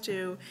applies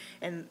to.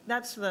 And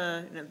that's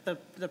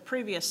the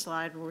previous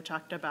slide where we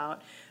talked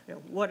about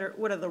what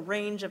are the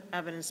range of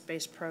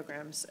evidence-based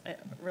programs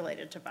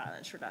related to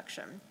violence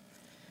reduction.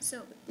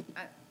 So,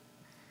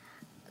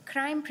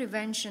 crime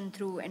prevention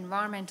through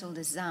environmental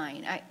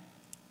design,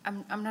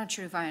 I'm not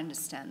sure if I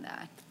understand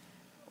that.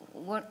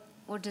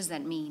 What does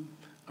that mean?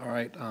 All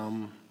right.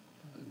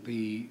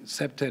 The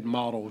CPTED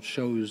model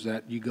shows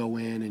that you go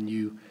in and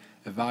you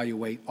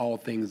evaluate all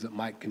things that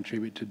might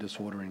contribute to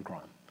disorder and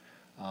crime.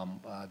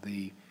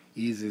 The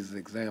easiest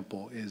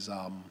example is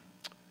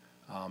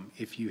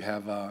if you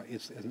have,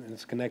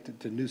 it's connected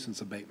to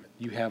nuisance abatement.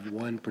 You have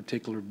one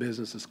particular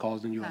business that's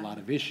causing you a lot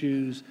of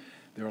issues.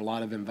 There are a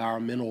lot of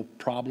environmental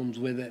problems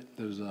with it.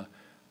 There's a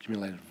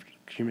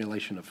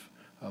accumulation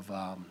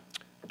of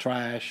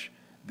trash.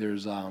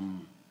 There's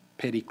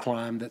petty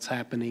crime that's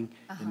happening,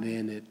 and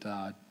then it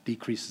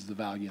decreases the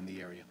value in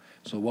the area.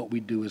 So what we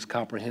do is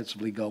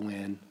comprehensively go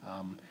in.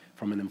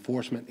 From an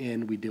enforcement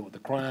end, we deal with the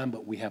crime,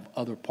 but we have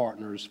other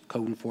partners,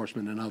 code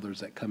enforcement and others,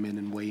 that come in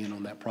and weigh in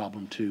on that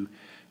problem to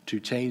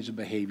change the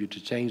behavior,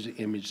 to change the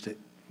image, to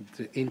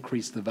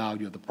increase the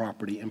value of the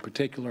property in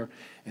particular,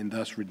 and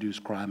thus reduce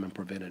crime and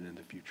prevent it in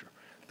the future.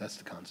 That's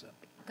the concept.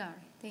 Got it.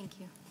 Thank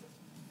you.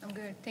 I'm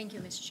good. Thank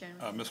you, Mr.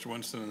 Chairman. Mr.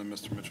 Winston and then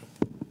Mr. Mitchell.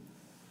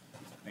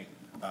 Thank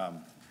you.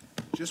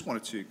 Just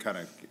wanted to kind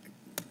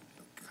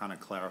of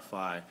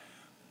clarify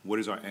what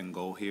is our end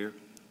goal here.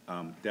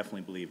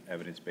 Definitely believe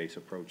evidence-based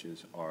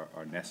approaches are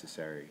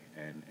necessary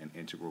and an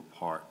integral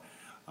part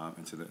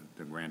into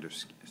the grander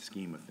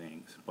scheme of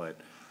things, but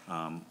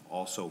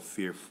also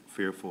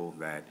fearful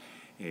that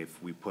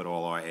if we put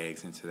all our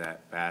eggs into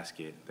that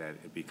basket, that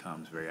it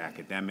becomes very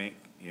academic,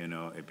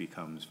 it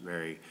becomes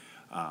very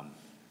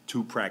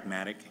too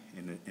pragmatic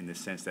in the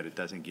sense that it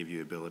doesn't give you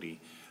the ability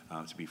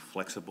to be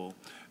flexible.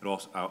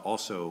 I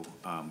also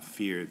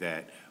fear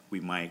that we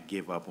might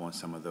give up on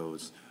some of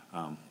those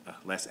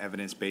less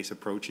evidence-based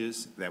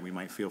approaches that we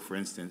might feel. For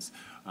instance,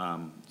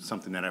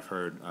 something that I've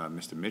heard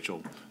Mr.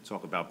 Mitchell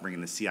talk about,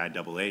 bringing the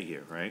CIAA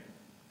here, right?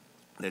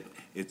 That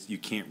you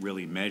can't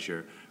really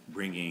measure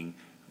bringing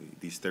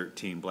these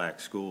 13 black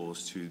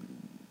schools to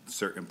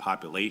certain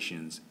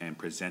populations and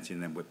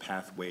presenting them with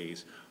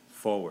pathways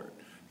forward.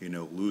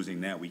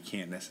 Losing that, we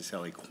can't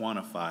necessarily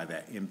quantify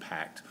that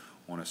impact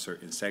on a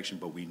certain section,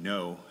 but we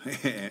know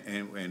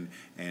and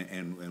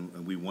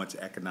we want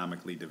to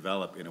economically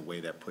develop in a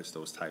way that puts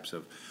those types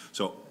of.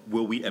 So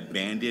will we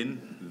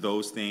abandon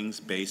those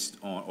things based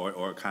on,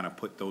 or kind of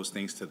put those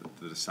things to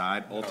the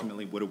side?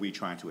 Ultimately, what are we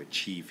trying to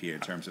achieve here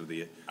in terms of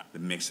the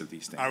mix of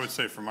these things? I would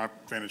say from my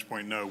vantage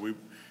point, no.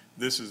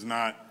 This is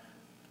not,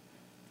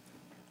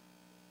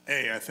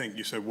 I think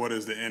you said, what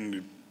is the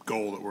end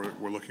goal that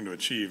we're looking to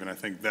achieve? And I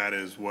think that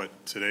is what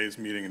today's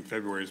meeting and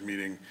February's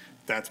meeting,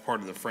 that's part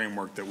of the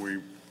framework that we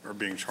are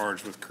being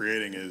charged with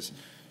creating. Is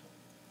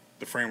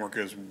the framework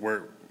is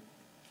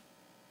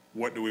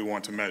what do we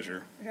want to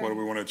measure? What do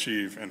we want to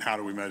achieve, and how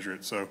do we measure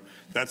it? So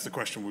that's the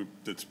question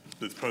that's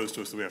posed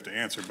to us that we have to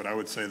answer. But I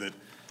would say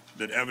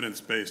that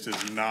evidence-based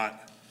is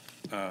not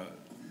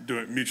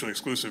mutually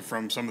exclusive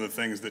from some of the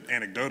things that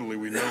anecdotally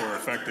we know are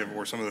effective,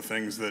 or some of the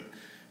things that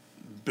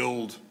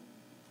build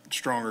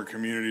stronger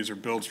communities or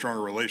build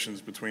stronger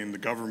relations between the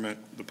government,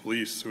 the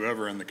police,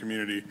 whoever, and the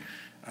community.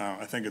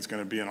 I think it's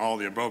going to be an all of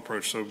the above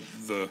approach. So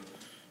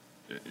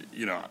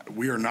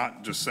we are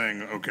not just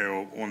saying, okay,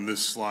 well, on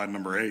this slide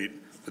number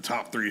 8, the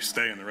top 3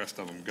 stay and the rest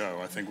of them go.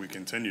 I think we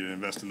continue to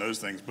invest in those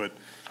things, but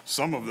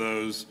some of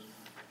those,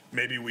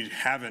 maybe we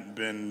haven't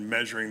been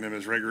measuring them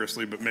as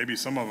rigorously, but maybe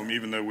some of them,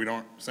 even though we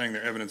don't saying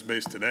they're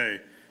evidence-based today,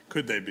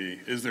 could they be?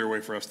 Is there a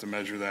way for us to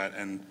measure that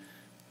and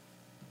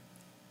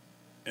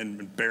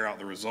bear out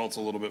the results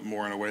a little bit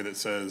more in a way that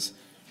says,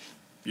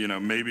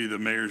 maybe the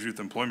Mayor's Youth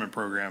Employment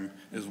Program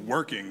is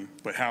working,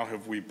 but how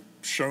have we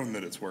shown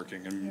that it's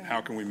working, and how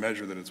can we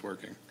measure that it's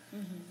working?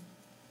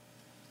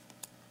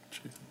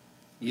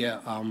 Yeah,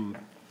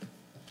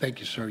 thank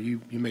you, sir.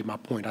 You made my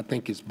point. I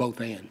think it's both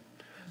and.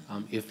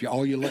 If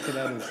all you're looking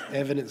at is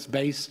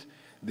evidence-based,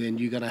 then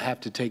you're going to have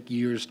to take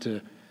years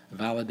to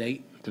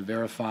validate, to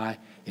verify,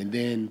 and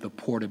then the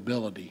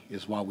portability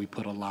is why we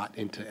put a lot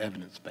into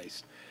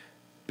evidence-based.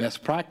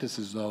 Best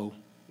practices, though,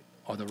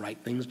 are the right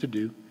things to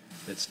do.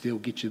 that still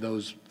get you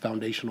those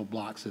foundational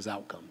blocks as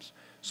outcomes.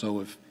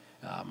 So if,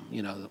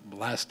 you know, the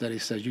last study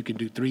says you can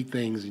do 3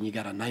 things and you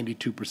got a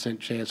 92%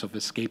 chance of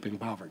escaping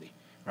poverty,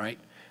 right?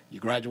 You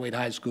graduate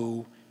high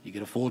school, you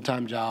get a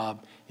full-time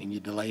job, and you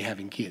delay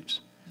having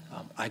kids.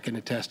 I can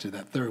attest to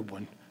that third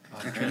one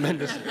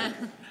tremendously.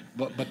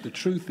 But the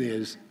truth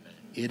is,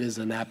 it is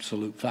an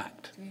absolute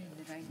fact.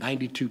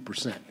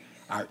 92%.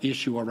 Our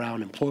issue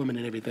around employment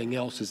and everything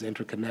else is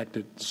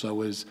interconnected,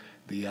 so is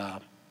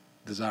the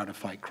desire to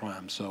fight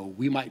crime. So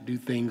we might do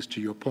things, to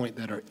your point,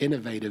 that are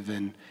innovative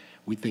and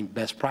we think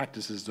best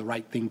practice is the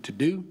right thing to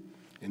do,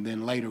 and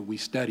then later we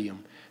study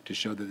them to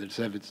show that there's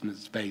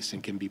evidence-based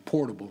and can be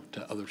portable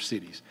to other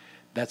cities.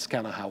 That's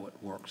kind of how it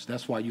works.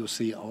 That's why you'll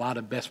see a lot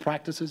of best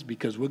practices,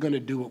 because we're going to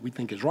do what we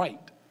think is right,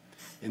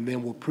 and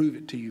then we'll prove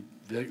it to you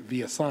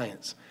via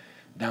science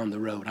down the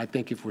road. I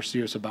think if we're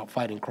serious about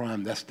fighting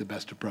crime, that's the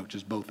best approach,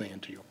 is both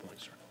and, to your point,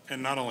 sir.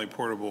 And not only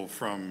portable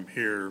from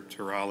here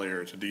to Raleigh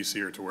or to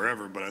DC or to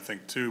wherever, but I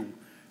think too,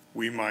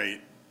 we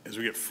might, as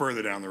we get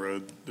further down the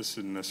road, this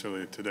isn't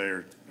necessarily a today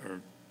or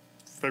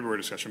February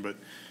discussion, but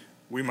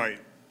we might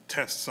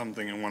test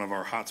something in one of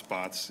our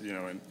hotspots, you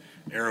know, in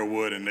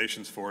Arrowwood and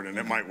Nations Ford, and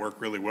it might work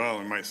really well.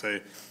 And might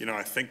say, you know,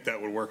 I think that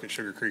would work at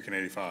Sugar Creek and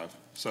 85.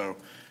 So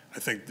I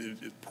think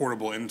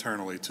portable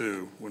internally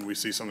too, when we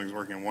see something's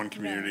working in one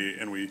community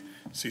and we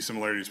see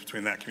similarities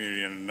between that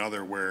community and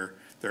another where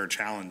there are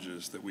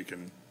challenges, that we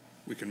can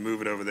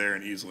move it over there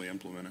and easily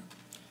implement it.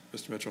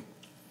 Mr. Mitchell.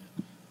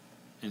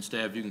 And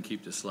staff, you can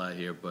keep the slide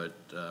here, but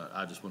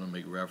I just want to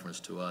make reference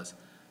to us,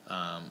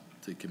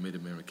 to Committee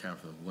Member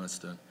Councilman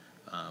Winston.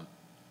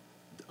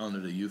 Under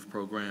the youth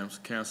programs,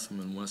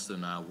 Councilman Winston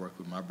and I work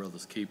with My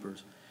Brother's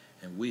Keepers,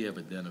 and we have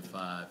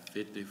identified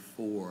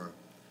 54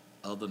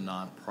 other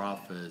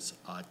nonprofits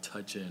are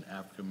touching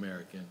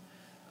African-American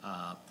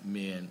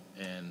men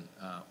and,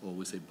 or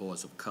we say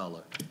boys of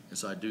color. And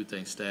so I do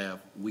think, staff,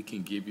 we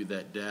can give you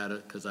that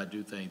data, because I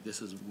do think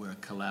this is where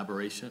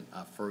collaboration,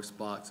 our first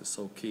box, is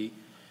so key.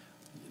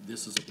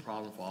 This is a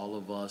problem for all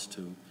of us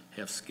to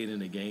have skin in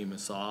the game and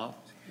solve.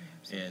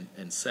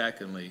 And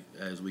secondly,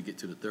 as we get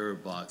to the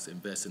third box,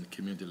 invest in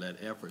community-led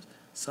efforts.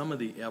 Some of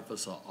the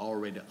efforts are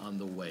already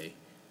underway,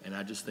 and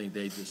I just think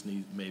they just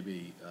need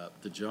maybe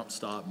the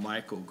Jumpstart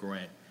Micro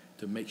grant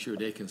to make sure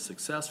they can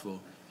successful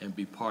and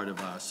be part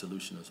of our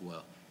solution as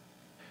well.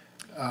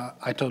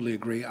 I totally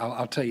agree.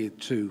 I'll tell you,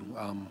 too,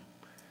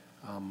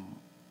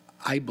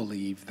 I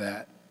believe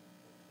that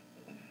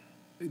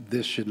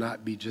this should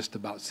not be just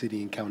about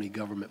city and county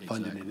government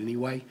funding in any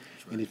way.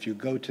 Right. And if you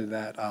go to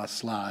that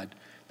slide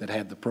that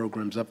had the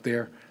programs up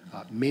there,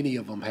 many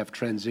of them have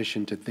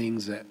transitioned to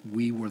things that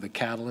we were the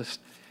catalyst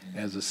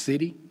as a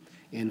city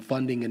in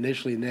funding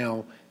initially.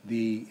 Now,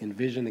 the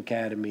Envision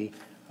Academy,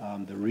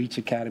 the Reach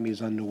Academy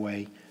is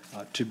underway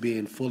to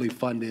being fully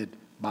funded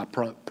by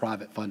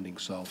private funding.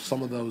 So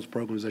some of those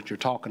programs that you're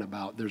talking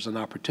about, there's an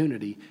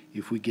opportunity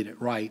if we get it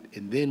right,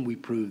 and then we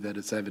prove that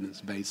it's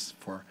evidence-based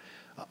for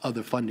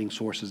other funding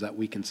sources that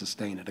we can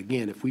sustain it.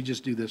 Again, if we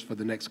just do this for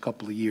the next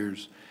couple of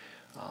years,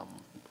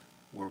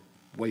 we're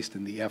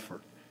wasting the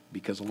effort,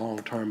 because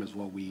long-term is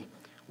what we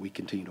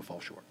continue to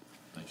fall short.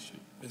 Thanks, Chief.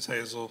 Ms.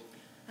 Hazel,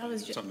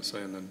 something to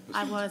say, and then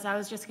I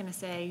was just going to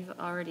say, you've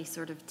already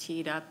sort of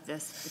teed up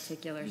this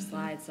particular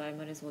slide, so I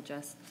might as well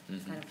just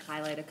kind of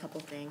highlight a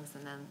couple things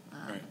and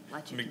then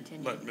let you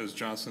continue. Let Ms.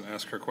 Johnson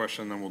ask her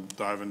question, then we'll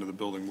dive into the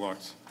building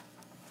blocks.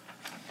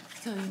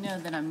 So you know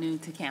that I'm new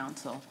to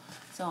council,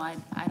 so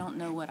I don't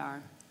know what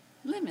our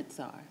limits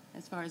are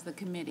as far as the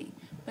committee.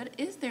 But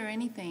is there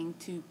anything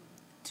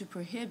to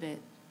prohibit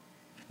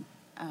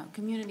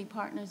community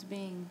partners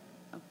being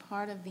a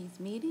part of these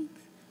meetings?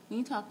 When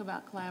you talk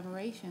about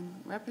collaboration,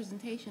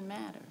 representation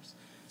matters.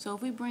 So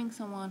if we bring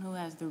someone who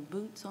has their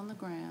boots on the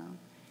ground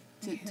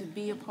to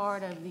be a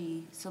part of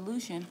the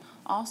solution,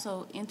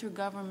 also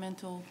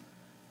intergovernmental,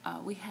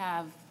 we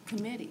have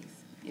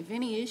committees. If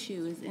any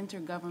issue is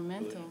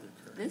intergovernmental,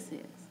 this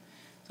is.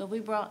 So if we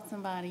brought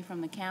somebody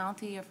from the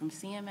county or from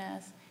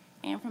CMS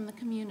and from the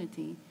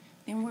community,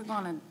 then we're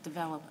going to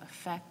develop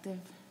effective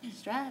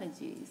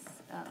strategies.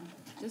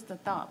 Just a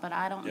thought, but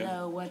I don't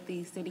know what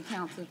these city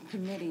council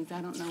committees,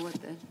 I don't know what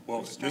the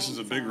Well, this is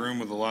a big room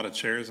with a lot of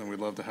chairs, and we'd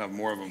love to have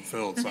more of them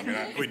filled. So, I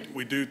mean,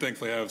 we do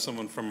thankfully have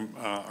someone from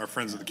our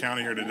friends at the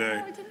county here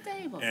today. To the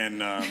table.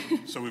 And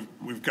so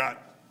we've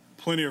got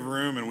plenty of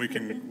room, and we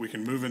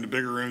can move into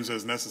bigger rooms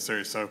as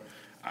necessary. So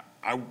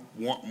I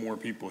want more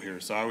people here.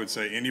 So I would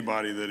say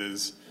anybody that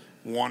is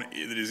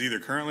either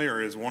currently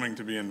or is wanting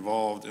to be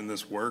involved in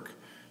this work,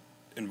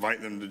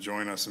 invite them to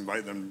join us,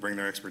 invite them to bring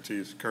their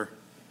expertise. Kerr?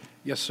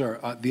 Yes, sir.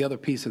 The other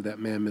piece of that,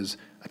 ma'am, is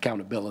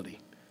accountability.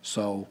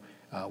 So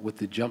with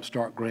the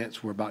Jumpstart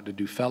grants, we're about to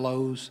do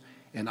fellows,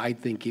 and I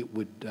think it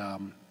would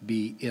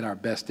be in our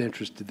best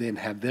interest to then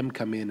have them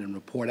come in and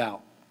report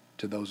out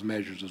to those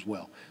measures as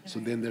well. So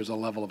then there's a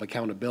level of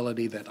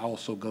accountability that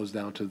also goes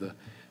down to the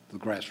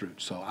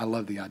grassroots. So I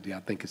love the idea.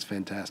 I think it's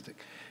fantastic.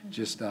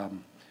 Just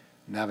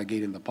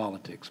navigating the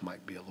politics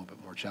might be a little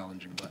bit more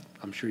challenging, but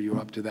I'm sure you're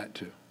up to that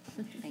too.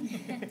 Thank you.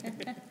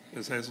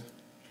 Ms. Hazel?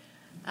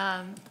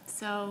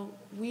 So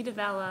we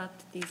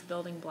developed these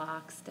building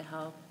blocks to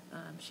help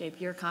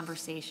shape your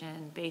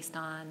conversation based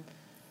on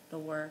the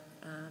work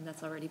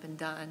that's already been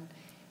done,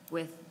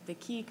 with the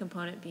key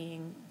component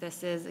being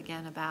this is,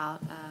 again,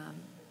 about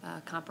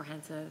a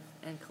comprehensive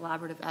and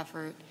collaborative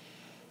effort.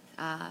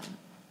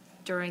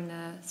 During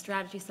the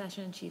strategy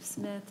session, Chief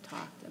Smith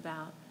talked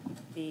about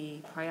the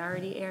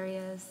priority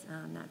areas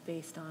that,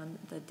 based on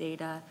the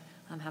data,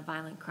 have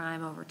violent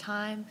crime over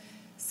time.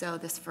 So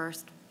this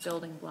first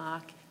building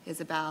block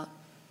is about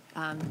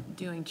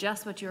doing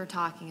just what you were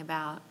talking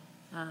about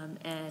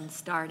and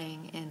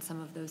starting in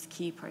some of those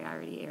key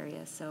priority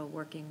areas. So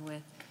working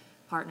with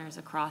partners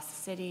across the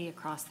city,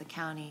 across the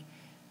county,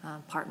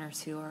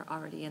 partners who are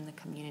already in the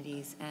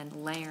communities, and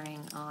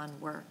layering on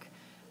work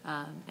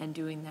and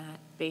doing that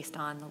based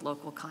on the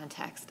local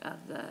context of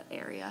the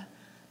area.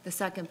 The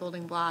second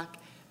building block,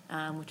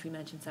 which we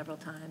mentioned several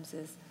times,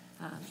 is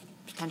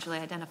potentially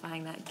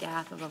identifying that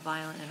gap of a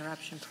violent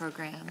interruption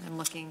program and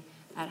looking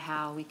at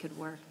how we could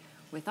work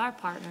with our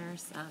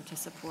partners to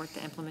support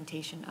the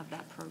implementation of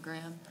that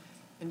program.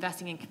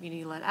 Investing in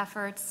community-led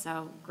efforts,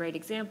 so great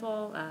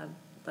example,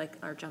 like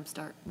our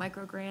Jumpstart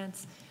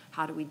microgrants.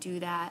 How do we do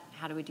that?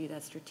 How do we do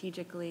that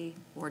strategically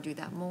or do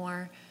that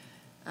more?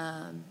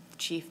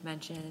 Chief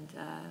mentioned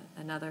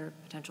another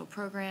potential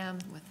program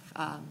with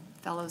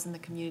fellows in the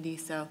community.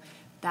 So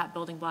that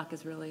building block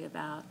is really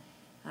about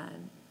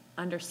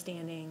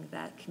understanding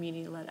that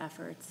community-led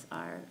efforts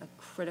are a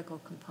critical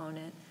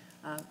component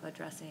of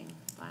addressing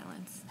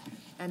violence.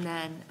 And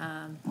then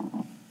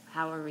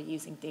how are we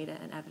using data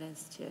and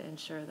evidence to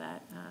ensure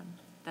that,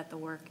 that the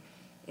work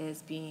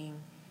is being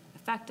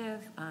effective,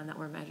 that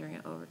we're measuring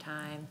it over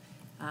time,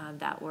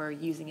 that we're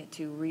using it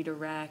to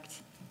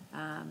redirect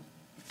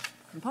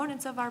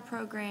components of our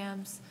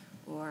programs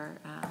or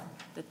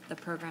the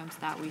programs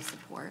that we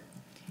support.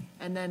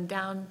 And then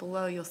down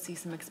below, you'll see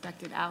some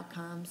expected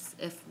outcomes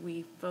if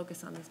we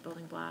focus on these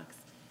building blocks.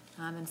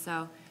 And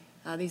so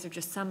these are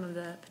just some of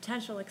the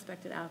potential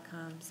expected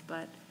outcomes,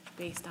 but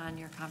based on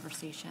your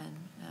conversation,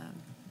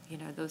 you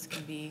know, those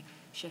can be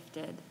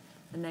shifted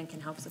and then can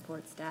help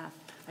support staff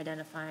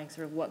identifying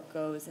sort of what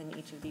goes in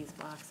each of these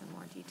blocks in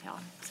more detail.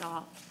 So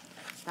I'll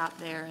stop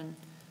there and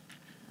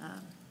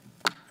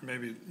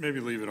Maybe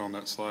leave it on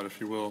that slide, if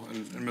you will.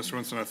 And Mr.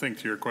 Winston, I think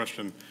to your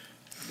question,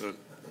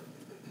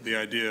 the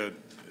idea,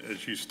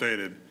 as you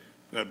stated,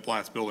 that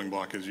last building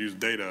block is use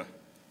data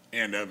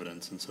and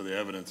evidence. And so the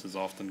evidence is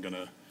often going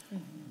to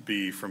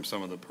be from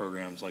some of the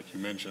programs, like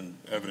you mentioned,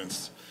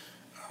 evidence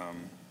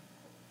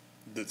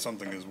that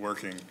something is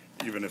working,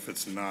 even if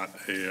it's not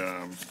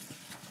I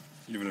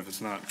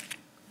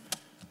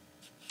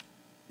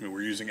mean,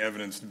 we're using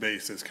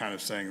evidence-based as kind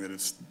of saying that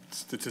it's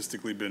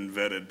statistically been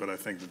vetted, but I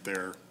think that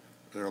there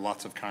are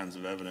lots of kinds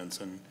of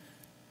evidence. And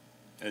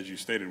as you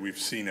stated, we've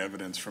seen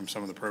evidence from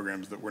some of the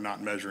programs that we're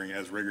not measuring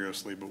as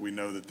rigorously, but we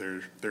know that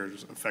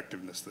there's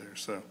effectiveness there.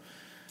 So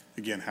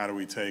again, how do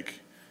we take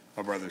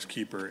a brother's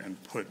keeper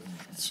and put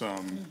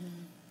some,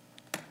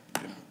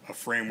 you know, a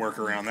framework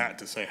around that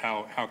to say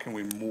how can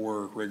we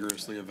more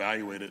rigorously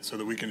evaluate it so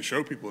that we can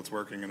show people it's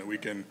working and that we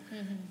can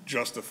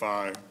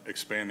justify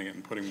expanding it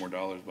and putting more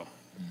dollars behind.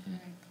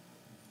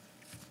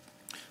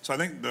 So I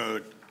think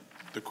the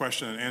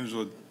question, and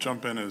Angela,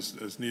 jump in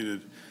as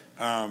needed,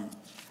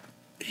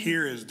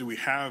 here is, do we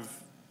have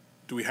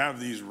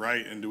these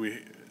right, and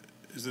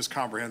is this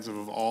comprehensive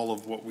of all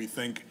of what we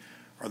think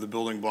are the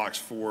building blocks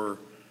for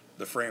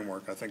the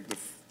framework? I think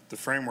the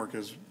framework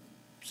is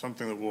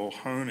something that we'll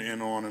hone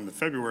in on in the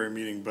February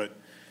meeting, but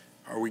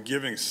are we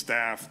giving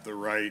staff the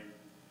right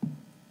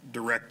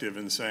directive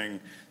in saying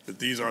that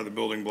these are the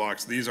building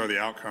blocks, these are the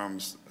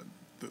outcomes?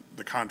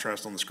 The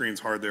contrast on the screen is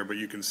hard there, but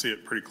you can see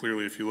it pretty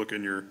clearly if you look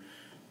in your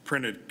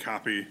printed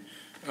copy.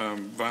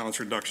 Violence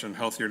reduction,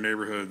 healthier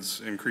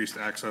neighborhoods, increased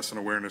access and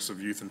awareness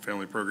of youth and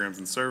family programs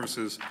and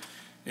services,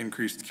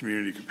 increased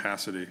community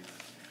capacity.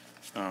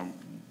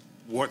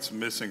 What's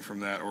missing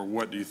from that, or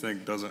what do you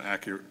think doesn't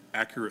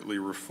accurately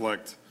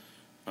reflect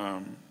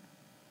the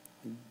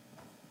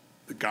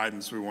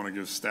guidance we want to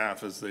give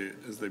staff as they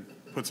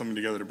put something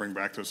together to bring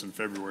back to us in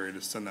February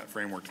to send that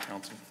framework to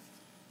council?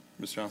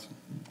 Ms. Johnson?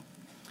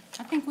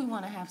 I think we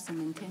want to have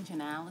some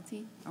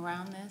intentionality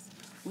around this.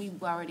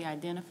 We've already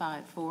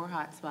identified 4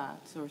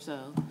 hotspots or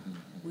so.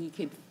 We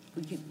could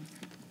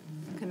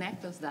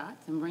connect those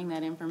dots and bring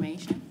that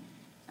information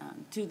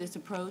to this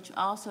approach.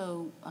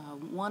 Also,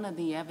 one of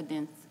the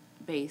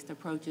evidence-based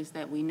approaches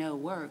that we know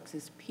works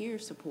is peer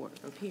support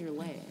or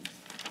peer-led.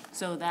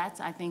 So that's,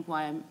 I think,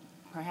 why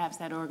perhaps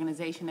that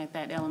organization at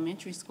that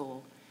elementary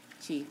school,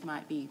 Chief,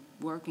 might be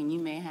working. You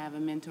may have a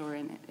mentor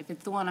in it. If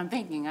it's the one I'm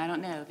thinking, I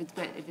don't know.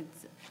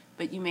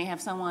 But you may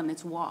have someone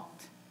that's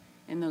walked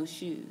in those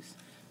shoes.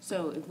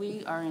 So if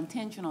we are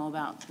intentional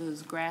about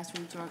those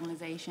grassroots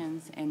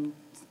organizations and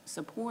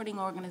supporting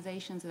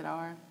organizations that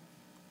are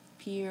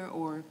peer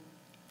or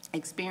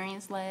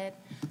experience-led,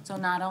 so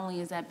not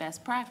only is that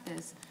best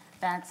practice,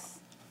 that's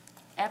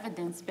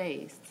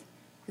evidence-based,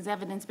 because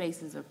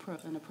evidence-based is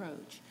an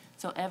approach.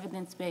 So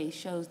evidence-based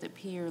shows that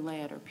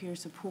peer-led or peer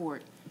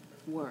support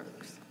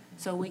works.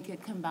 So we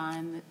could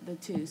combine the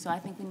two. So I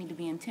think we need to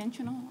be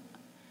intentional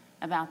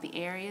about the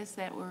areas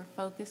that we're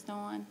focused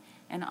on,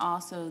 and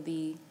also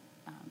the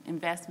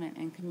investment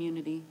in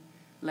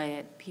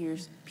community-led,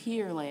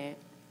 peer-led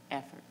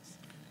efforts.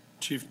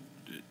 Chief,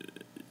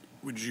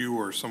 would you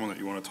or someone that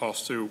you want to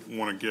toss to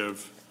want to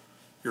give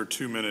your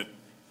 2-minute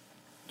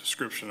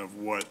description of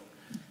what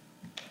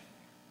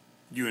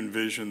you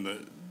envision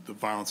the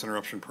violence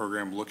interruption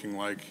program looking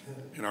like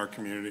in our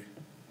community?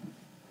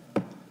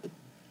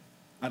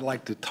 I'd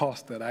like to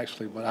toss that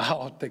actually, but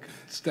I'll take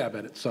a stab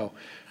at it. So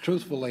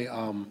truthfully,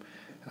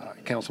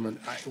 Councilman,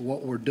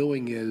 what we're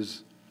doing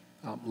is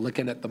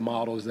looking at the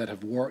models that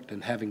have worked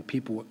and having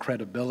people with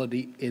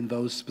credibility in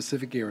those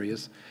specific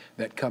areas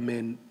that come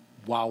in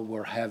while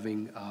we're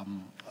having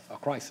a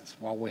crisis,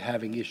 while we're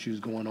having issues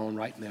going on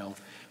right now,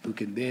 who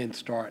can then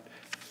start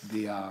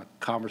the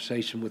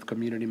conversation with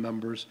community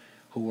members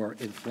who are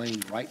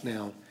inflamed right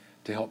now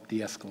to help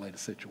de-escalate a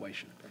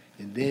situation.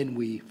 And then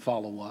we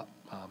follow up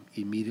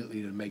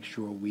immediately to make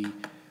sure we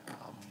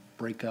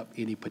break up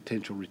any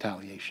potential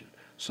retaliation.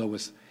 So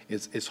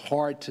it's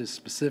hard to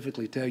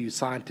specifically tell you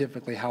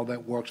scientifically how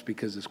that works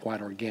because it's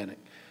quite organic,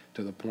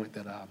 to the point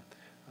that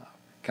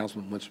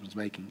Councilman Winston was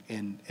making.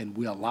 And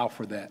we allow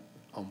for that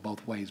on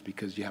both ways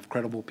because you have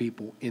credible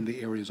people in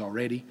the areas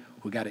already.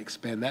 We got to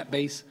expand that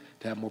base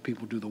to have more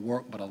people do the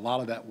work, but a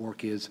lot of that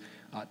work is,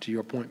 to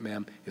your point,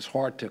 ma'am, it's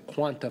hard to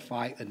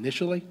quantify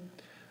initially,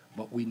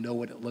 but we know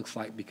what it looks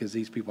like because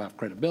these people have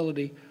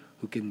credibility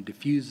who can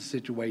diffuse the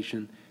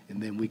situation,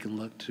 and then we can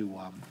look to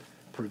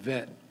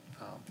prevent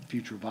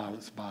future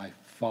violence by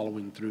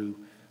following through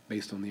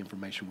based on the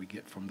information we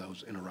get from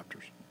those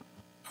interrupters.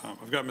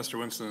 I've got Mr.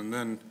 Winston, and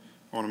then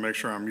I want to make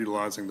sure I'm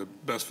utilizing the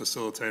best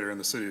facilitator in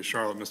the city of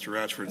Charlotte, Mr.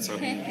 Ratchford. So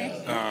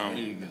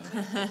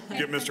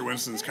get Mr.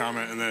 Winston's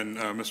comment, and then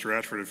Mr.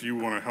 Ratchford, if you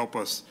want to help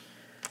us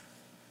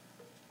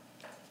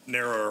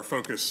narrow our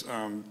focus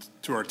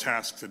to our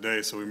task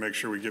today so we make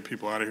sure we get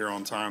people out of here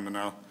on time, and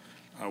now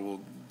I will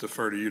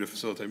defer to you to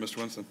facilitate. Mr.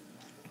 Winston.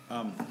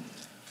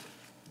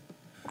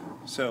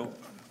 So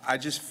I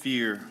just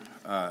fear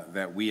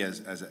that we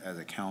as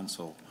a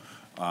council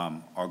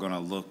are going to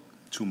look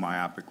too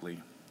myopically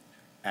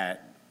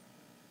at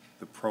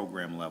the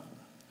program level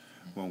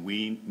when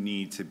we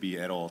need to be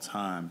at all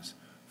times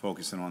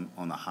focusing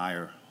on the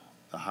higher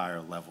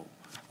level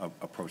of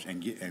approach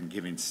and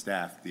giving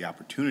staff the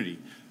opportunity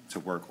to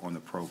work on the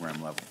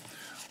program level.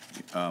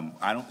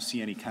 I don't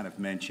see any kind of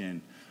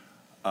mention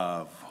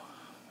of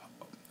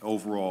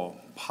overall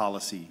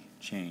policy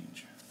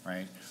change,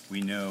 right?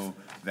 We know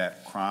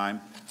that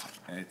crime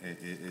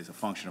is a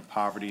function of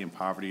poverty, and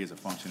poverty is a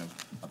function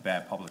of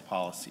bad public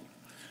policy.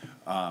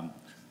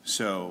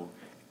 So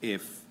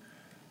if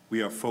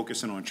we are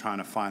focusing on trying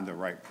to find the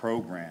right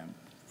program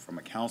from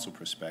a council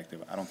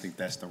perspective, I don't think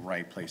that's the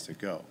right place to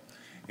go.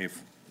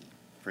 If,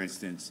 for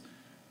instance,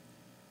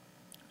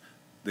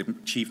 the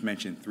chief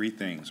mentioned 3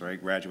 things,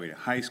 right? Graduating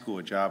high school,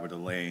 a job, or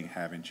delaying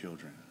having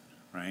children,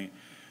 right?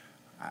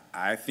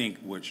 I think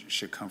what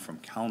should come from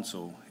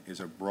council is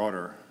a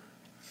broader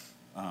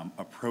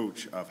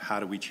approach of how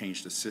do we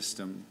change the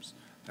systems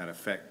that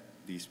affect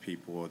these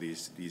people or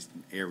these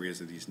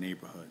areas of these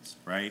neighborhoods,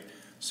 right?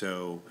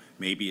 So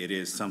maybe it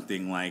is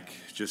something like,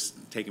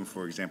 just taking,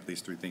 for example,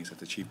 these 3 things that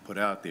the chief put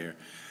out there,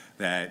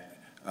 that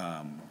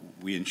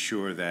we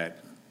ensure that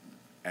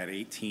at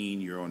 18,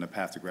 you're on the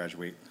path to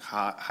graduate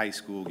high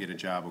school, get a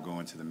job, or go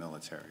into the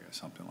military or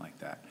something like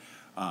that.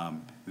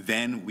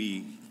 Then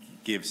we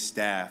give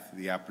staff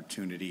the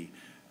opportunity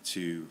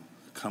to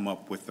come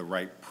up with the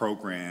right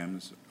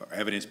programs, or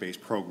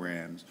evidence-based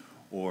programs,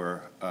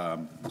 or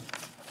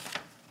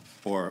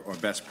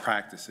best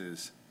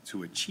practices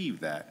to achieve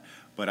that.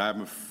 But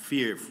I'm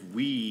afraid if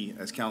we,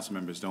 as council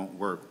members, don't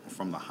work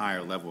from the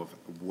higher level of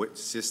what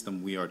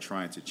system we are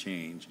trying to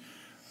change,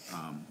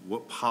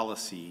 what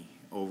policy,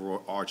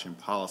 overarching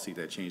policy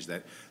that change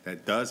that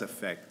does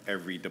affect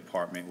every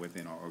department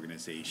within our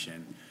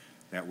organization,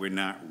 that we're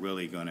not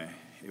really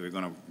we're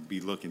gonna be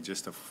looking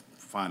just to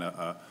find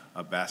a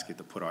basket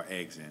to put our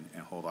eggs in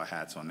and hold our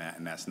hats on that,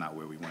 and that's not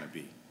where we want to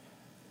be.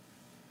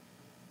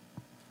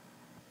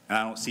 And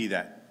I don't see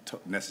that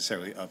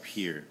necessarily up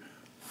here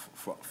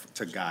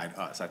to guide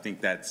us. I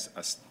think that's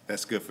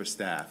good for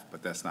staff,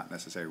 but that's not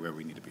necessarily where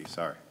we need to be.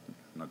 Sorry,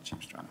 I know the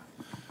chief's trying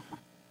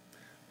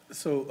to.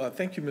 So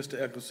thank you, Mr.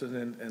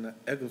 Eggleston and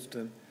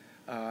Eggleston.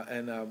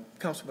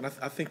 Councilman,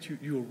 I think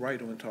you were right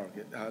on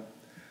target.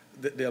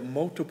 There are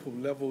multiple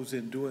levels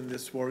in doing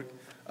this work.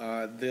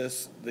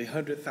 There's the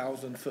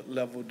 100,000-foot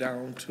level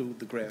down to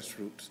the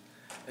grassroots.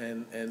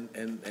 And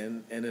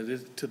it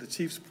is, to the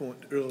chief's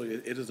point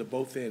earlier, it is a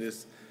both end.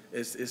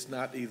 It's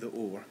not either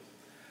or.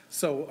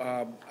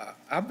 So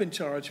I've been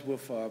charged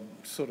with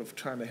sort of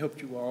trying to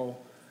help you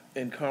all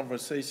in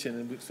conversation,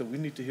 and so we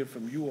need to hear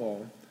from you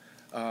all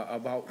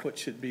about what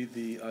should be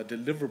the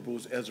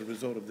deliverables as a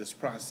result of this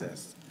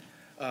process.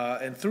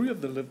 And 3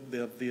 of the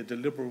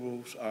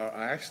deliverables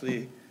are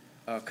actually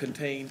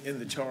contained in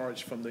the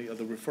charge from the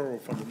referral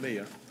from the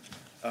mayor.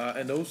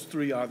 And those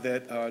 3 are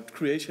that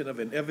creation of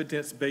an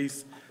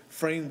evidence-based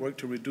framework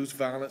to reduce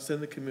violence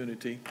in the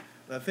community.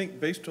 And I think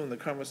based on the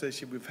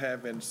conversation we've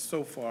had and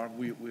so far,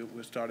 we're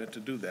starting to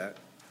do that.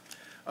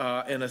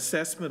 An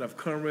assessment of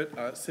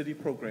current city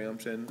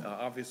programs, and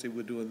obviously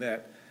we're doing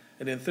that.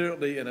 And then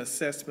thirdly, an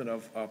assessment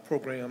of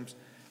programs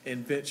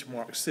in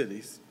benchmark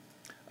cities.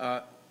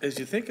 As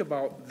you think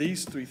about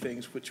these three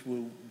things, which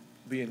will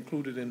be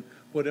included in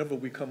whatever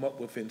we come up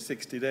with in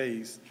 60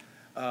 days,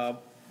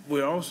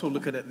 we're also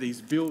looking at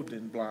these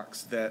building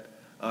blocks that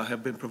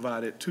have been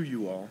provided to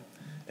you all.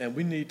 And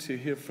we need to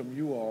hear from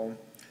you all.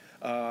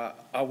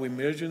 Are we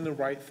measuring the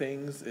right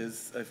things?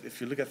 If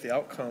you look at the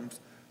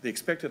outcomes, the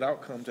expected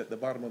outcomes at the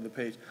bottom of the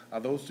page, are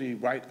those the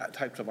right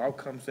types of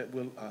outcomes that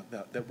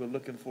we're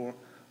looking for?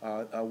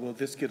 Will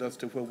this get us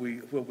to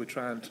where we're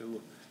trying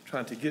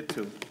to get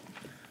to?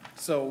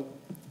 So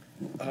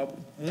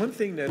one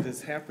thing that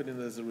is happening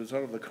as a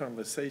result of the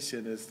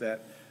conversation is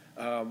that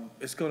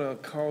it's going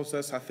to cause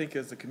us, I think,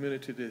 as a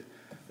community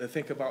to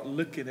think about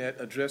looking at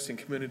addressing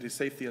community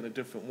safety in a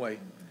different way.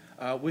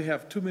 We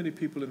have too many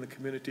people in the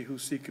community who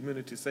see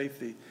community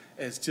safety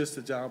as just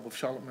the job of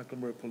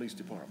Charlotte-Mecklenburg Police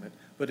Department,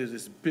 but it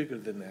is bigger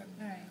than that.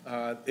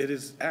 Right. It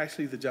is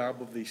actually the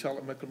job of the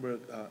Charlotte-Mecklenburg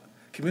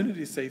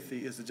community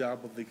safety is the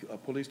job of the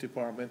police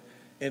department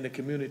and the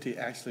community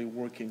actually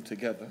working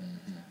together.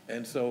 Mm-hmm.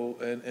 And so,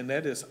 and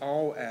that is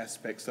all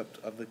aspects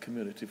of the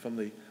community, from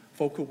the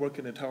folk who work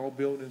in the tall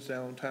buildings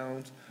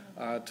downtowns,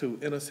 to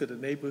inner city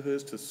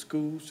neighborhoods, to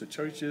schools, to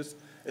churches.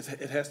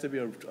 It has to be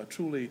a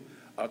truly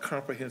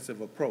comprehensive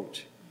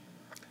approach.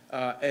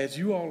 As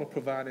you all are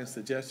providing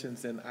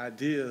suggestions and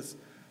ideas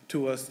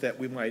to us that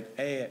we might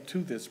add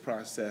to this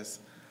process,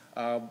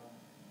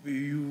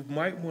 you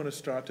might want to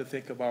start to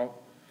think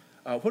about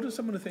what are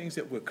some of the things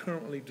that we're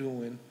currently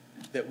doing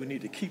that we need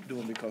to keep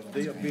doing because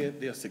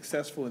they're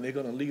successful and they're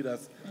going to lead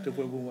us to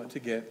where we want to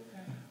get.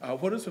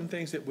 What are some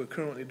things that we're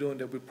currently doing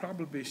that we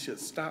probably should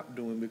stop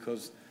doing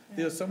because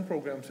there are some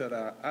programs that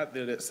are out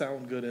there that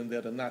sound good and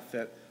that are not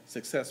that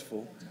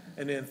successful.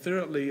 And then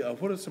thirdly,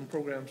 what are some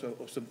programs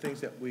or some things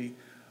that we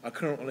are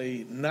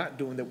currently not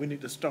doing that we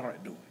need to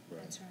start doing?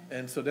 That's right.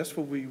 And so that's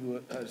what we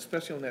would,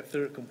 especially on that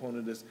third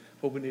component, is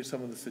what we need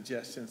some of the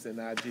suggestions and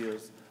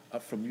ideas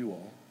from you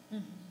all.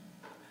 Mm-hmm.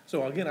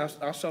 So again,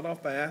 I'll start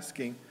off by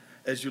asking,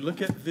 as you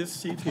look at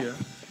this sheet here,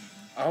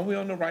 are we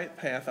on the right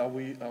path? Are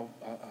we?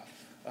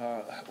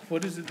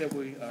 What is it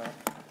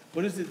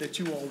that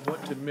you all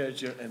want to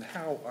measure, and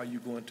how are you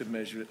going to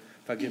measure it?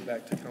 If I get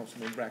back to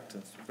Councilman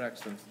Braxton's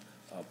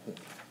point.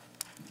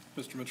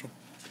 Mr. Mitchell.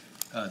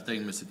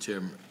 Thank you, Mr.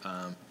 Chairman.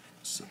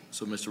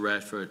 So, Mr.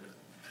 Rashford,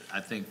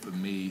 I think for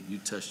me, you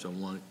touched on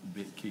one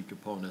big key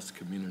component, that's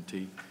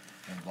community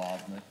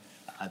involvement.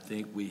 I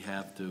think we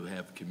have to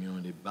have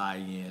community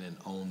buy-in and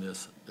own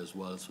this as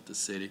well as with the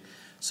city.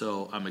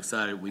 So I'm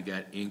excited we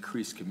got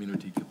increased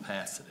community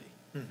capacity.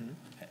 Mm-hmm.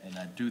 And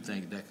I do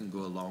think that can go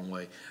a long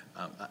way.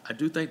 I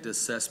do think the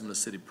assessment of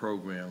city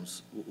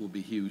programs will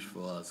be huge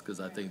for us because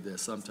I think that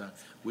sometimes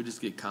we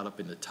just get caught up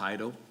in the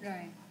title.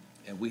 Right.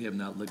 And we have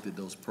not looked at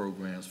those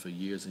programs for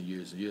years and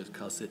years and years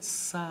because it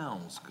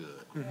sounds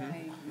good. Mm-hmm.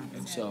 Right.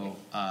 And so,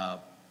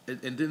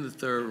 and then the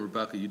third,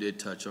 Rebecca, you did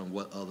touch on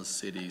what other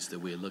cities that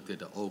we had looked at,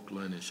 the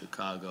Oakland and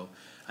Chicago.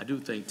 I do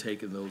think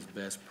taking those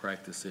best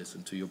practices,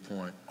 and to your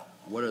point,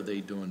 what are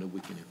they doing that we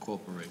can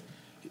incorporate?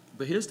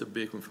 But here's the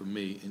big one for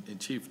me, and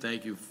Chief,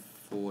 thank you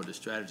for the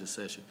strategy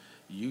session.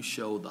 You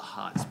showed the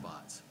hot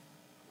spots.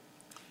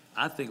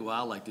 I think what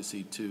I like to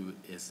see too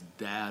is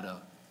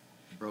data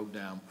broke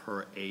down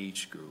per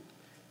age group,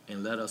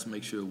 and let us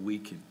make sure we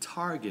can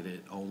target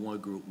it on one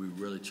group we're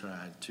really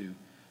trying to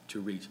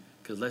reach.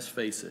 Because let's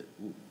face it,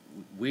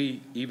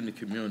 we, even the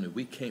community,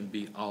 we can't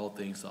be all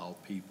things to all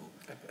people.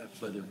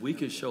 But if we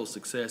can show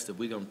success that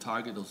we're going to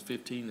target those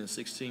 15 and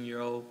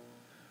 16-year-old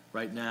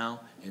right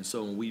now, and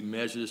so when we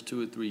measure this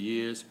 2 or 3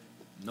 years,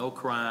 no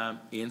crime,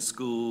 in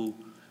school,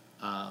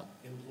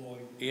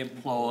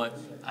 employed,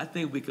 I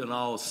think we can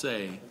all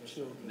say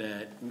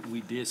that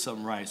we did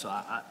something right. So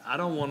I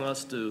don't want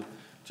us to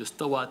just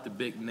throw out the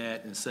big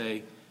net and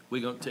say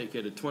we're going to take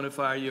care of the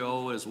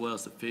 25-year-old as well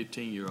as the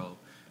 15-year-old.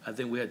 I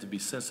think we have to be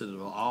sensitive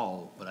to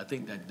all, but I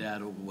think that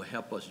data will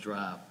help us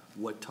drive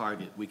what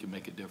target we can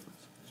make a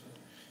difference.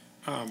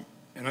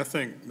 And I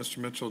think Mr.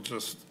 Mitchell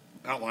just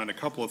outlined a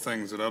couple of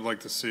things that I'd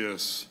like to see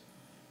us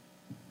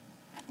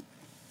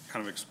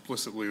kind of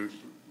explicitly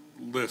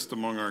list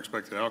among our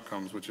expected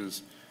outcomes, which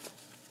is,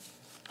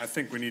 I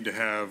think we need to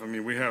have, I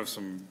mean, we have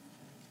some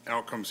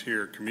outcomes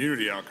here,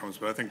 community outcomes,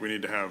 but I think we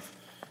need to have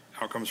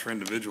outcomes for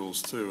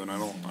individuals too. And I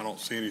don't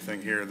see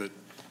anything here that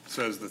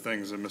says the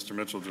things that Mr.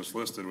 Mitchell just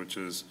listed, which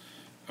is,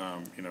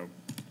 you know,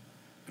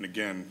 and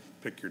again,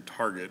 pick your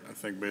target. I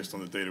think based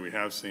on the data we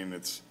have seen,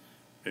 it's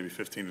maybe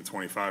 15 to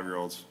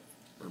 25-year-olds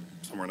or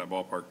somewhere in that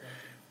ballpark.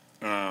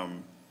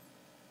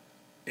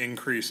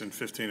 Increase in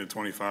 15 to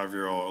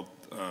 25-year-old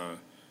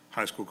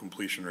high school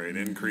completion rate,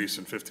 increase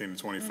in 15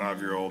 to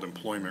 25-year-old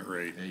employment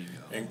rate. There you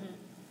go.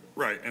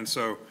 Right, and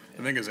so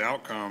I think as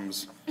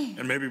outcomes,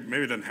 and maybe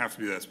it doesn't have to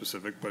be that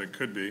specific, but it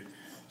could be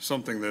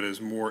something that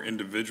is more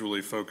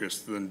individually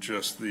focused than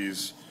just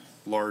these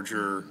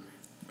larger,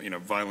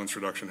 violence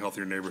reduction,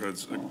 healthier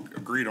neighborhoods,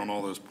 agreed on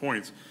all those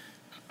points.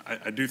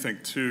 I do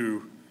think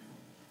too,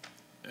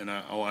 and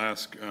I'll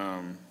ask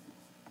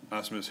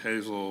Ms.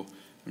 Hazel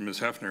and Ms.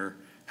 Hefner,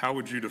 how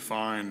would you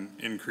define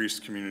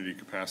increased community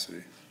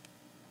capacity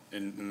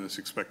in this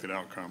expected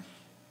outcome?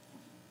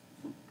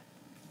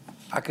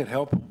 I could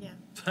help.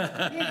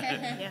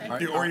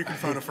 Or you can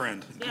phone a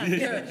friend.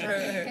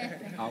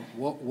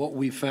 What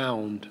we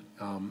found,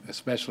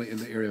 especially in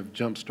the area of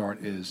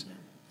Jumpstart, is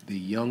the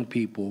young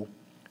people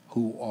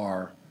who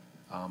are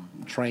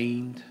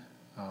trained,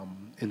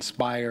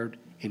 inspired,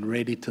 and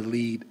ready to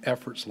lead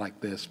efforts like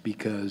this,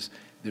 because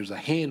there's a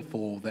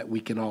handful that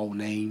we can all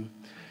name,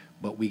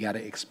 but we got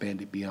to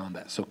expand it beyond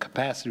that. So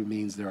capacity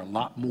means there are a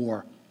lot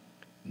more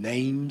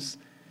names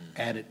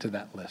added to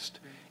that list.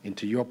 And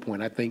to your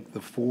point, I think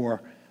the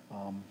 4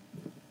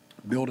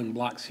 building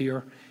blocks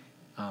here,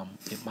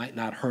 it might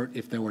not hurt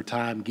if there were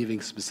time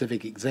giving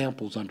specific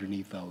examples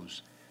underneath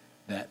those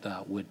that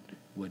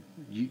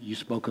you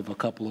spoke of a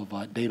couple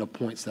of data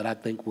points that I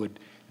think would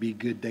be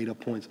good data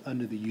points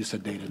under the use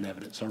of data and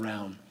evidence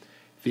around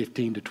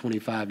 15 to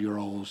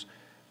 25-year-olds,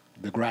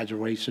 the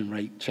graduation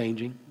rate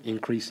changing,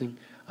 increasing,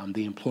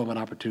 the employment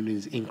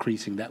opportunities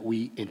increasing, that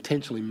we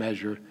intentionally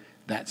measure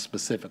that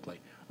specifically.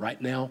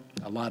 Right now,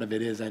 a lot of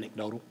it is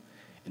anecdotal,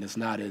 and it's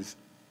not as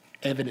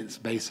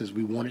evidence-based as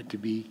we want it to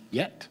be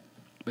yet,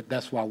 but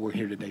that's why we're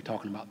here today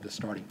talking about the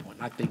starting point.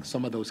 I think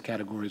some of those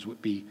categories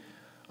would be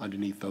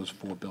underneath those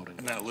 4 buildings.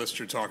 And that list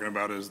you're talking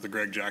about is the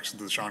Greg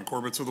Jacksons, the Sean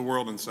Corbetts of the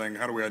world, and saying,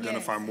 how do we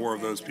identify more of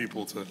those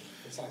people to,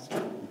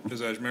 Ms.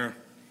 Ajmer?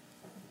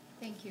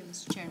 Thank you,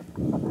 Mr.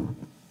 Chairman.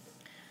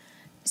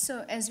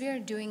 So as we are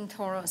doing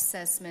thorough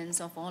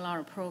assessments of all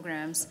our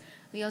programs,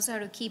 we also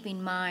have to keep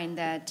in mind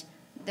that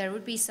there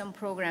would be some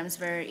programs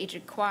where it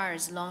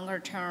requires longer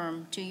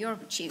term, to your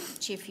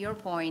Chief, your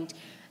point,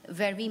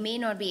 where we may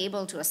not be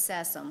able to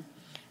assess them.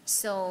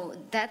 So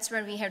that's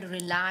where we have to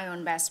rely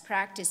on best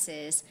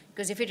practices,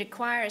 because if it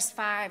requires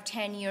 5,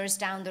 10 years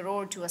down the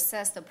road to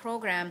assess the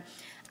program,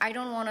 I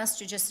don't want us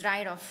to just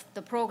write off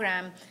the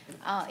program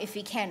if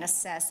we can't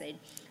assess it.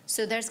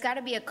 So there's got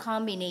to be a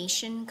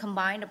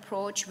combined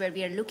approach where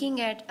we are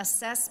looking at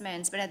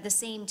assessments, but at the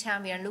same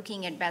time we are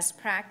looking at best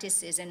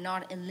practices and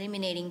not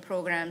eliminating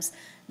programs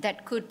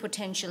that could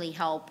potentially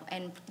help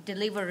and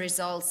deliver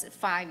results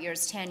 5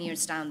 years, 10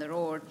 years down the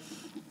road.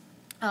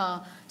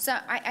 So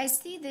I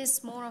see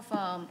this more of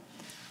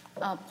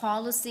a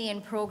policy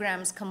and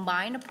programs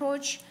combined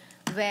approach,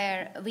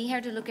 where we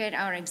have to look at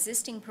our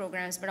existing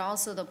programs, but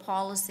also the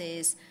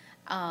policies.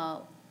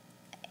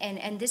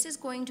 And this is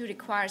going to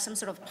require some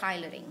sort of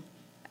piloting.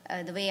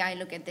 The way I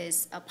look at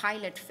this, a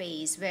pilot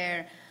phase,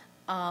 where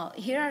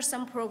here are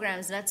some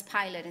programs, let's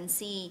pilot and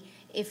see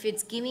if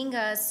it's giving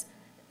us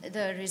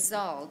the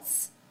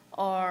results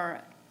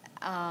or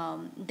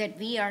that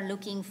we are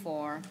looking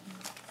for.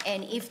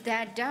 And if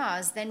that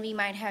does, then we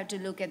might have to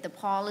look at the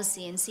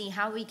policy and see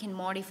how we can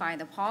modify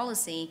the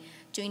policy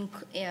to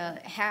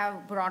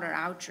have broader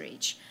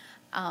outreach.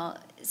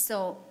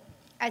 So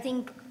I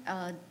think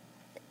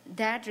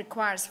that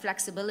requires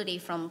flexibility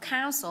from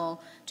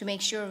council to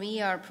make sure we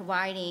are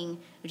providing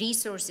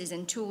resources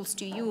and tools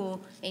to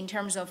you in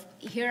terms of,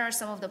 here are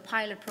some of the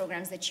pilot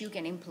programs that you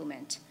can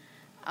implement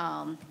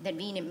that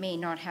we may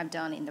not have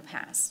done in the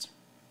past.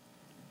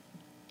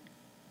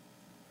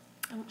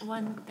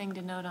 One thing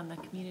to note on the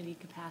community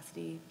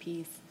capacity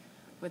piece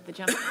with the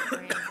Jumpstart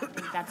grant, I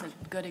think that's a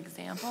good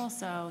example.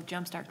 So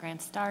Jumpstart grant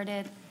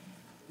started,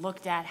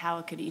 looked at how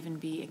it could even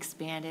be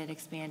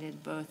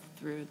expanded both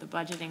through the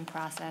budgeting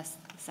process,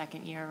 the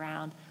second year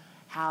around,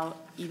 how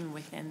even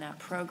within that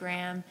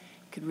program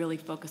could really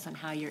focus on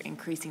how you're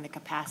increasing the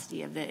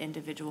capacity of the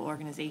individual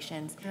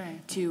organizations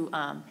to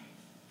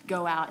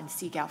go out and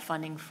seek out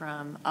funding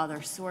from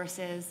other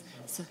sources.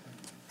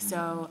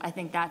 So I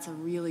think that's a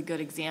really good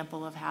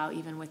example of how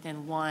even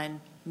within one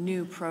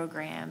new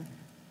program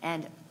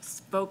and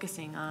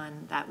focusing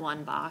on that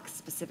one box,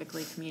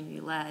 specifically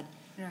community-led,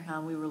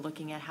 we were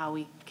looking at how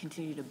we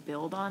continue to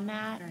build on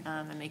that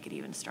and make it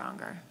even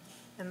stronger.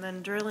 And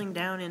then drilling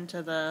down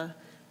into the,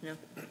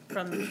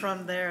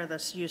 from there,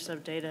 this use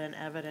of data and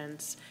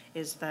evidence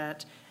is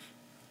that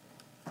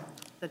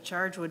the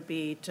charge would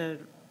be to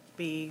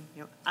be,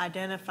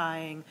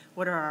 identifying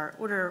what are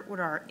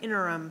our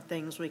interim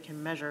things we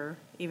can measure,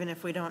 even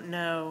if we don't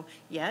know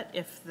yet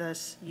if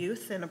this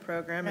youth in a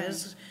program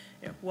is,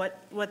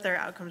 what their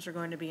outcomes are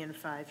going to be in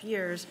 5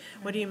 years.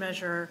 What do you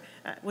measure?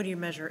 What do you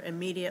measure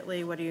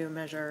immediately? What do you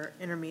measure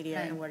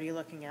intermediate? And what are you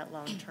looking at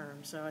long term?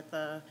 So at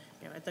the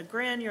at the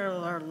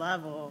granular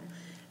level,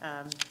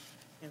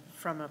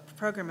 from a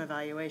program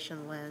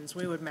evaluation lens,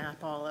 we would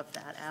map all of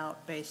that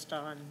out based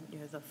on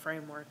the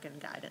framework and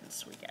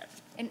guidance we get.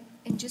 And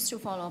just to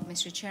follow up,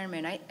 Mr.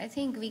 Chairman, I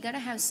think we got to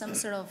have some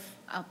sort of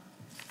a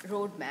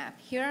roadmap.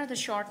 Here are the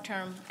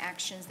short-term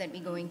actions that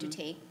we're going to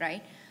take,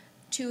 right?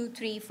 2,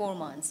 3, 4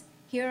 months.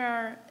 Here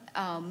are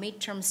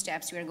midterm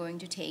steps we are going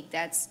to take.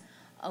 That's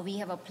we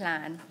have a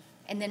plan.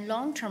 and then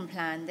long-term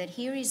plan, that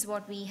here is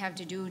what we have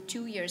to do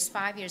 2 years,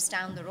 5 years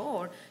down the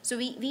road. So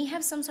we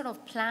have some sort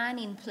of plan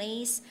in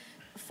place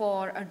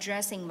for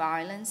addressing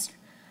violence.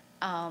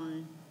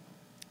 And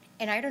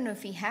I don't know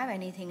if we have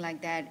anything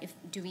like that.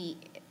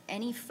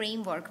 Any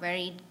framework where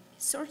it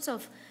sorts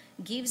of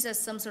gives us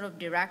some sort of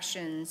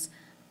directions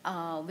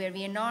where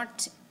we are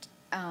not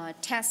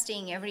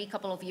testing every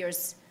couple of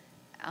years,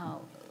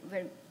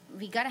 where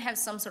we got to have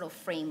some sort of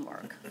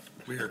framework.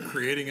 We are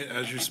creating it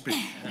as you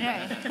speak.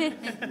 Right.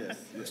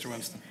 Mr.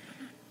 Winston.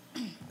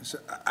 So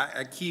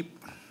I keep,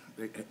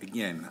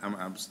 again,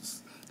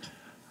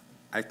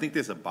 I think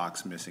there's a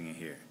box missing in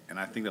here, and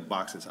I think the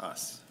box is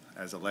us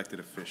as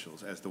elected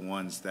officials, as the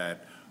ones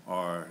that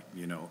are,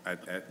 you know,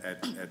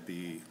 at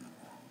the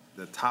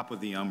top of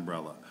the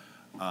umbrella.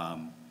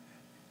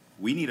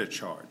 We need a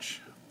charge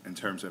in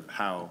terms of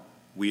how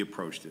we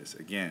approach this.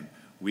 Again,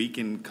 we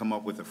can come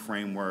up with a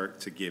framework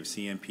to give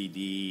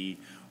CMPD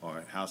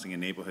or Housing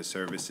and Neighborhood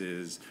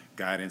Services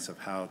guidance of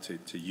how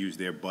to use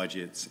their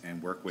budgets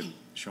and work with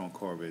Sean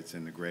Corbett's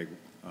and the Greg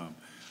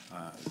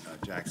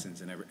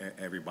Jacksons and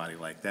everybody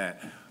like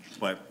that.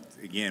 But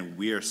again,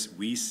 we are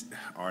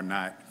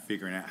not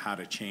figuring out how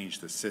to change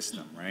the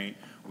system, right?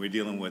 We're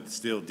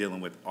still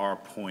dealing with our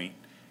point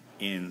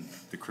in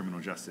the criminal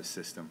justice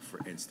system,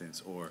 for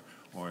instance, or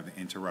the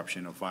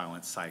interruption of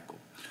violence cycle.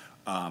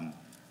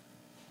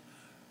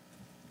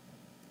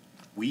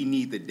 We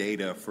need the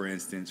data, for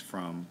instance,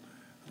 from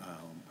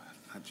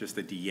not just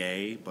the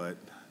DA, but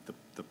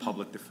the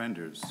public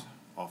defender's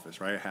office,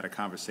 right? I had a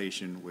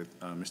conversation with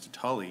Mr.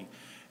 Tully,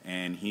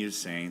 and he is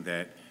saying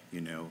that,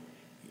 you know,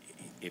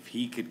 if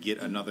he could get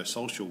another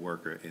social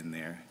worker in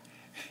there,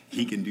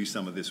 he can do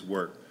some of this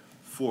work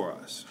for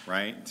us,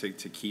 right? To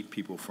keep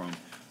people from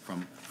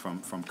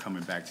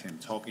coming back to him.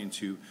 Talking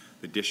to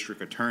the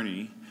district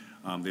attorney,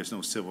 there's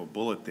no silver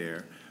bullet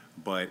there,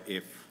 but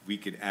if we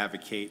could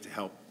advocate to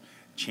help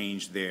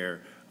change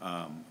their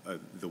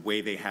the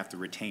way they have to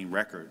retain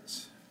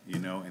records, you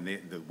know, and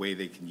the way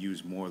they can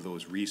use more of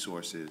those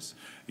resources,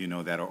 you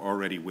know, that are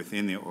already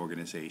within their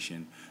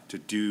organization to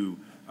do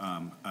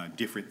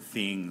different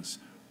things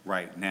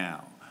right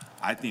now.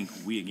 I think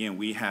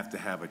we have to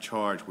have a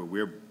charge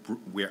where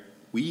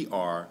we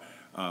are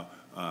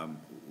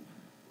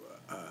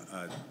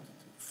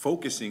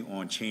focusing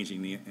on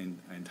changing the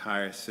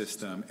entire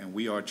system, and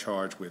we are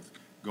charged with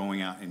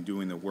going out and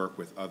doing the work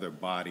with other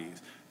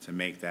bodies to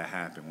make that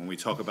happen. When we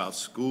talk about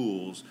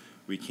schools,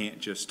 we can't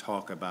just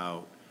talk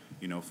about,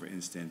 you know, for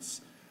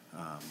instance,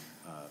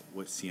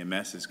 what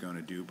CMS is going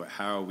to do, but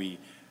how are we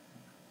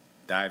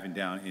diving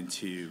down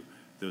into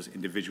those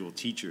individual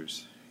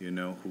teachers, you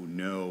know, who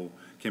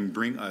can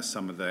bring us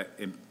some of the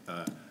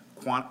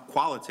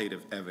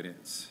qualitative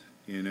evidence,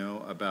 you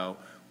know,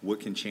 about what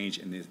can change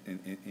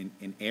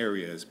in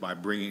areas by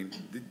bringing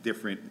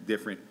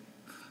different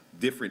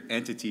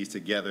entities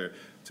together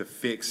to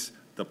fix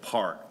the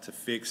park, to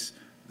fix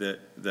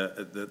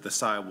the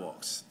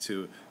sidewalks,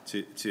 to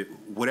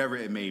whatever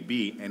it may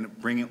be, and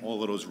bringing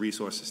all of those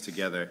resources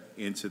together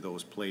into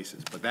those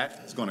places. But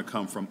that's going to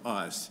come from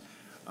us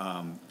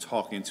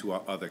talking to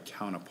our other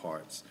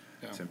counterparts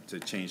to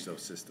change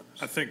those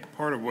systems. I think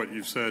part of what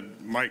you've said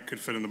could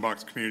fit in the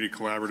box community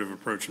collaborative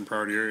approach in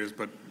priority areas,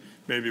 but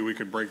maybe we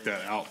could break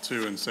that out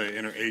too and say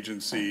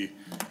interagency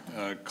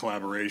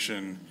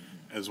collaboration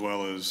as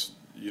well as,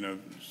 you know,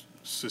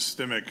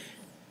 systemic.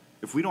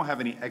 If we don't have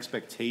any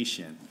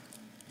expectation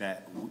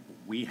that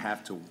we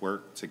have to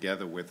work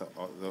together with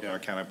our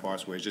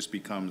counterparts, where it just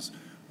becomes,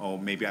 oh,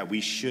 maybe we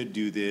should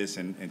do this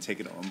and take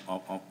it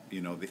on,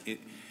 you know,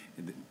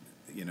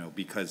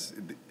 because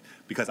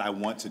I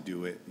want to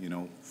do it, you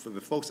know, for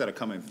the folks that are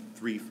coming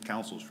 3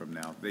 councils from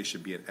now, they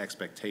should be an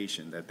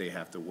expectation that they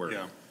have to work.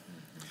 Yeah.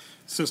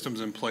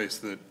 Systems in place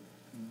that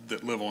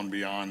live on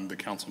beyond the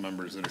council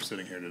members that are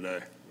sitting here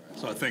today.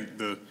 So I think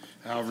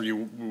however we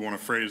want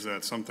to phrase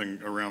that,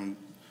 something around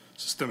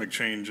systemic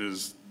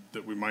changes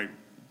that we might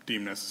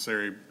deem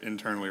necessary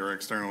internally or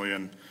externally,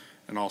 and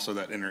also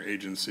that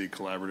interagency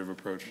collaborative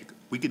approach.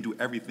 We can do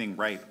everything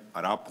right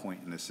at our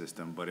point in the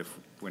system, but if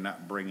we're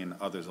not bringing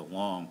others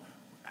along,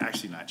 we're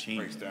actually not changing.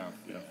 Breaks down,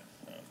 yeah.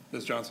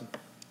 Ms. Johnson?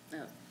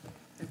 No,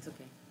 that's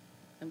okay.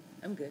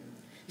 I'm good.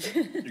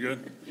 You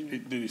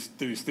good? Did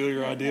he steal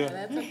your idea?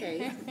 Yeah, that's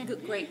okay.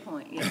 Good, great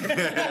point, yeah. I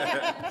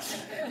would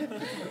just add,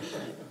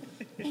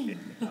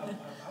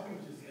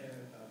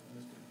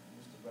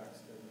 Mr.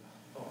 Braxton,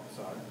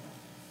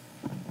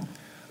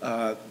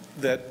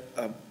 that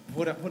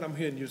what I'm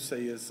hearing you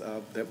say is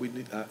that we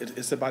need,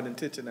 it's about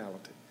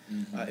intentionality.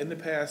 In the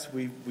past,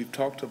 we've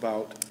talked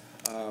about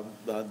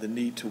the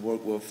need to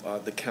work with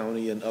the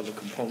county and other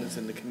components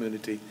in the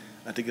community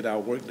to get our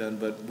work done,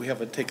 but we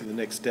haven't taken the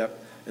next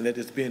step, and that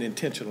is being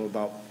intentional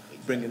about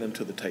bringing them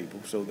to the table.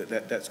 So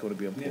that's going to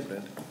be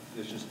important.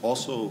 There's just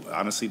also,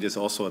 honestly, there's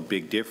also a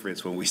big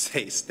difference when we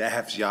say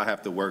staffs, y'all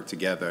have to work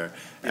together,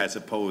 as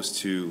opposed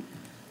to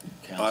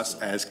us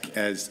as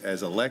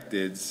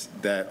electeds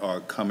that are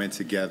coming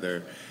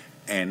together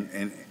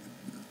and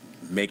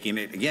making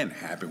it, again,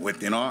 happen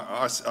within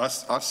our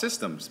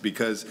systems.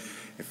 Because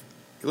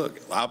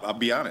look, I'll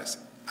be honest.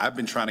 I've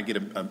been trying to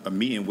get a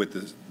meeting with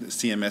the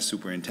CMS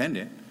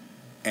superintendent,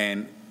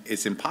 and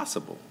it's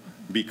impossible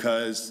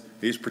because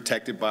he's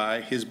protected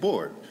by his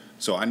board.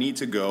 So we need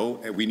to go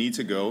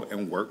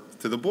and work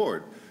to the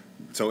board.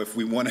 So if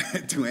we want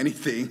to do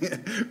anything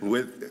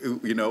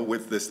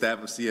with the staff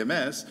of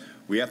CMS,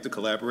 we have to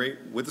collaborate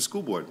with the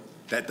school board.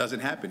 That doesn't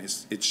happen.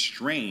 It's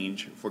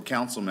strange for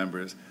council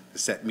members to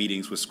set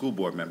meetings with school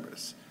board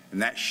members,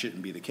 and that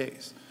shouldn't be the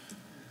case.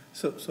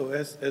 So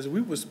as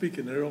we were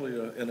speaking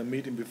earlier in a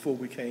meeting before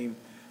we came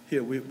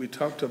here, we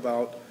talked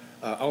about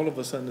all of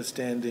us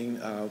understanding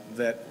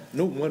that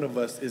no one of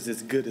us is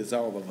as good as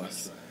all of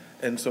us.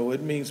 And so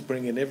it means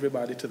bringing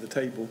everybody to the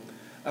table.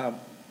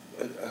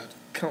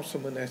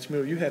 Councilman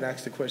Ashmore, you had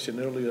asked a question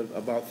earlier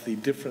about the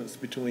difference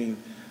between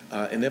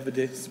an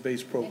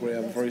evidence-based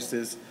program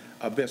versus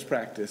best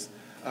practice.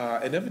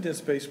 An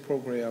evidence-based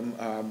program,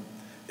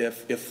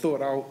 if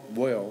thought out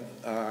well,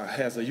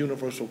 has a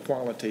universal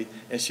quality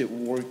and should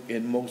work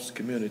in most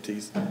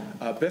communities.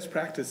 Best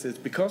practices,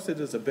 because it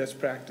is a best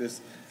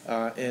practice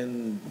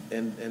in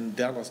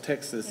Dallas,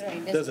 Texas,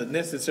 doesn't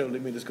necessarily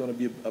mean it's going to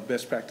be a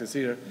best practice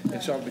here in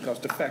Charlotte because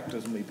the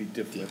factors may be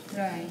different.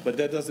 Right. But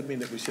that doesn't mean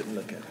that we shouldn't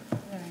look at it.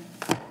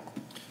 Right.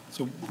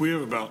 So we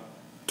have about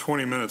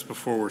 20 minutes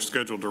before we're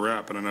scheduled to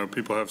wrap, and I know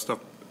people have stuff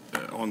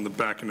on the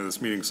back end of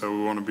this meeting, so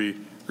we want to be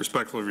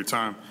respectful of your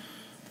time.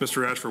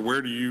 Mr. Ashford,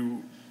 where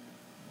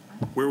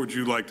would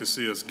you like to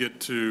see us get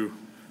to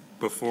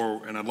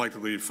before, and I'd like to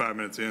leave 5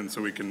 minutes in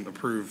so we can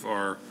approve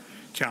our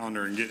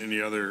calendar and get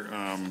any other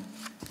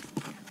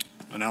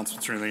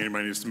announcements or anything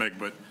anybody needs to make,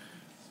 but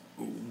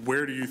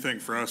where do you think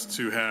for us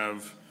to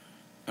have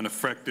an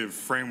effective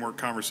framework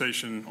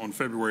conversation on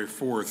February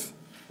 4th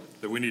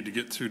that we need to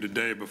get to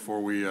today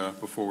before we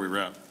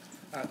wrap?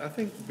 I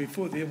think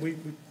before then, we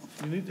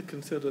need to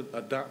consider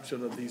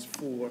adoption of these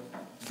 4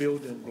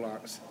 building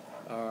blocks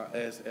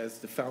as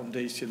the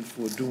foundation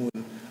for doing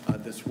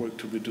this work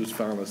to reduce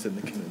violence in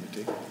the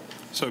community.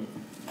 So,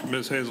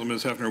 Ms. Hazel,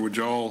 Ms. Hefner, would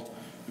y'all,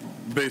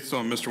 based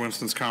on Mr.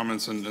 Winston's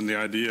comments and the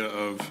idea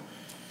of,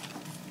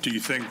 do you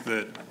think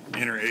that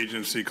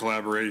interagency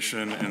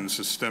collaboration and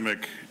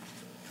systemic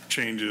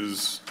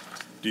changes,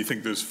 do you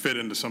think those fit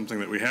into something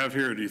that we have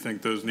here, or do you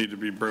think those need to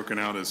be broken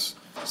out as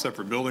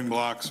separate building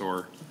blocks,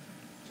 or?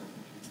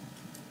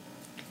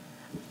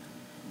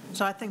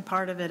 So I think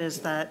part of it is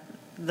that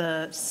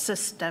the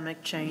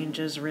systemic change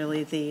is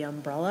really the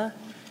umbrella.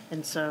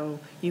 And so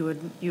you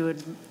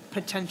would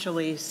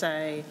potentially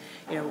say,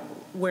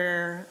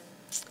 where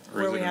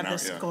we have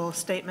this goal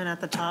statement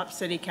at the top,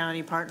 city,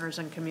 county, partners,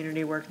 and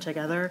community work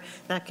together,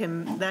 that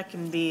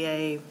can be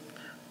a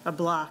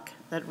block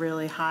that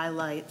really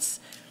highlights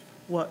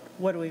what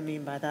do we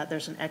mean by that.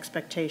 There's an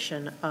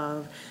expectation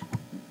of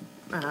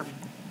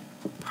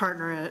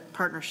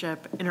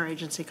partnership,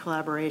 interagency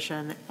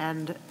collaboration,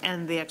 and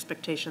the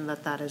expectation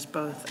that is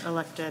both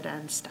elected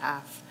and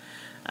staff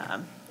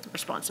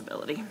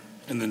responsibility.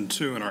 And then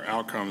 2, in our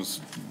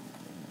outcomes,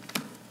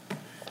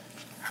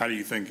 how do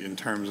you think, in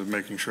terms of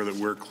making sure that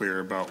we're clear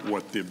about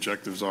what the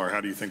objectives are,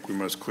 how do you think we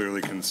most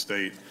clearly can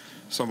state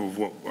some of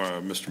what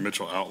Mr.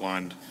 Mitchell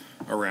outlined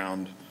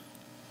around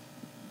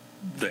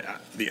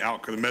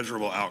the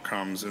measurable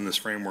outcomes in this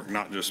framework,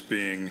 not just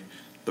being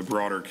the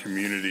broader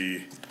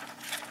community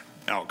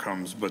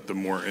outcomes, but the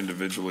more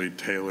individually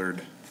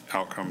tailored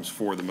outcomes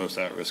for the most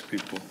at-risk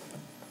people?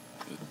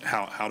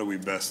 How do we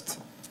best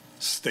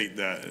state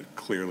that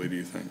clearly, do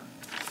you think?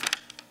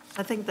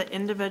 I think the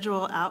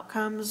individual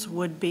outcomes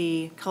would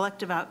be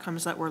collective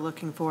outcomes that we're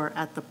looking for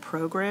at the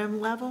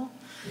program level.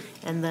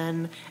 And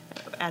then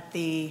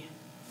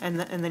and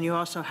then you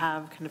also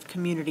have kind of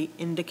community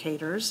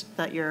indicators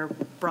that you're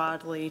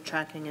broadly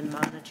tracking and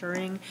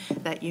monitoring,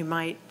 that you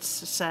might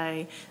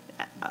say,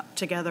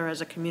 together as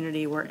a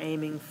community, we're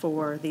aiming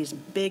for these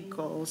big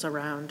goals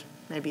around,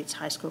 maybe it's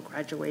high school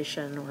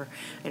graduation or,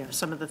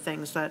 some of the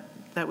things that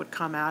would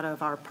come out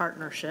of our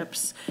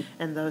partnerships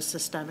and those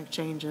systemic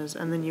changes.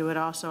 And then you would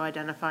also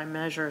identify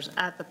measures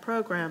at the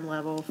program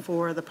level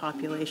for the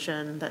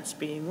population that's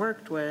being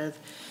worked with,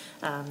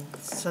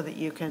 so that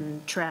you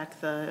can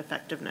track the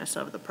effectiveness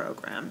of the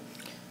program.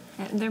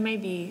 And there may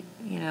be,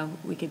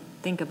 we could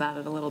think about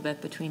it a little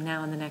bit between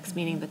now and the next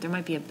meeting, but there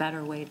might be a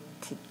better way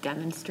to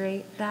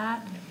demonstrate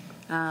that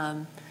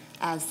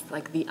as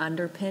like the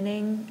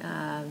underpinning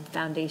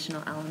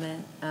foundational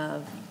element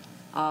of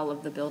all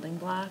of the building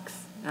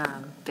blocks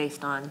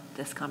based on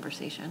this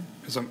conversation.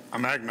 Because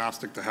I'm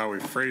agnostic to how we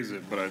phrase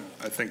it, but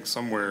I think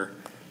somewhere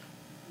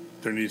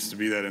there needs to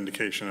be that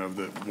indication of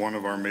that one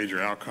of our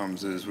major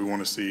outcomes is we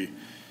want to see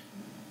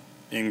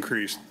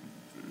increase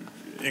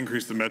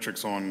the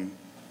metrics on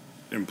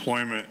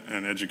employment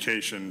and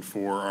education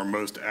for our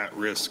most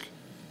at-risk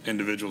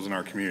individuals in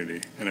our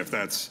community. And if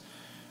that's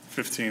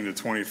 15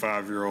 to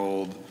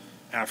 25-year-old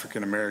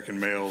African-American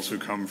males who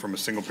come from a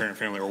single-parent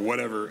family or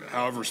whatever,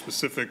 however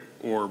specific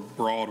or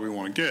broad we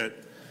want to get,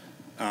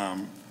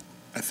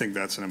 I think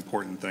that's an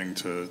important thing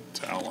to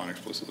outline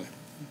explicitly.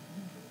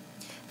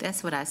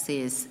 That's what I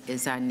see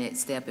is our next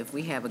step. If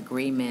we have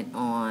agreement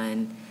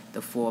on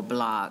the 4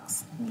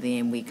 blocks,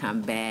 then we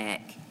come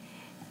back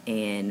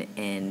and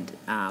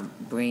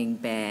bring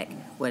back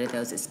what are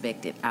those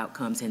expected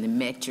outcomes and the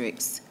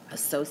metrics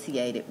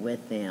associated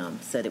with them,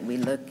 so that we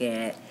look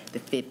at the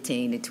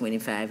 15 to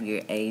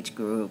 25-year age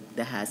group,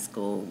 the high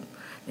school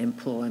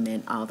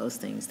employment, all those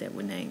things that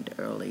were named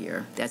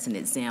earlier. That's an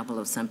example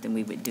of something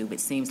we would do. It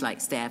seems like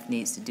staff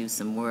needs to do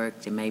some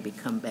work to maybe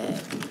come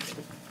back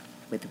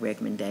with a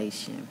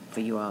recommendation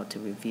for you all to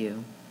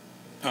review.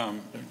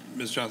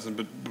 Ms. Johnson,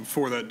 but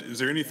before that, is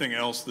there anything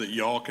else that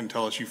y'all can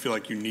tell us you feel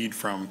like you need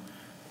from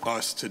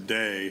us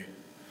today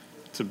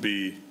to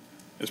be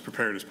as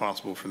prepared as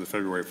possible for the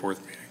February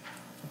 4th meeting?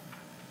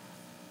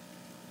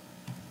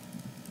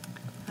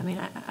 I mean,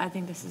 I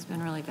think this has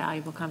been a really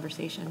valuable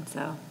conversation,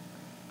 so.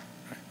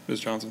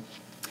 Ms. Johnson?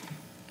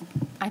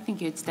 I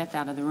think you had stepped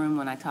out of the room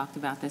when I talked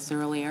about this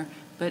earlier,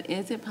 but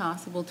is it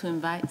possible to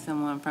invite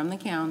someone from the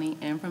county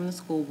and from the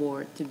school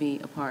board to be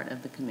a part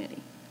of the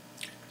committee?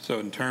 So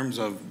in terms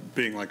of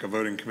being like a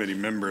voting committee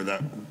member,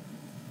 that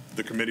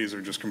the committees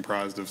are just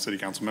comprised of city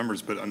council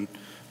members,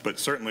 but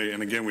certainly,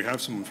 and again, we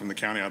have someone from the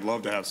county. I'd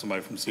love to have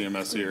somebody from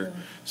CMS here.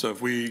 So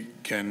if we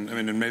can, I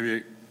mean, and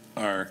maybe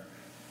our,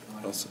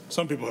 well,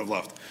 some people have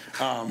left.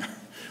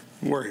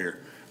 We're here.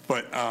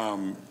 But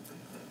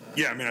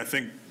yeah, I mean, I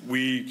think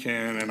we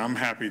can, and I'm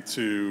happy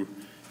to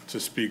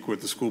speak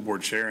with the school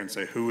board chair and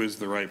say who is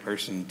the right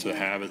person to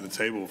have at the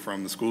table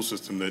from the school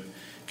system that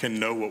can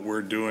know what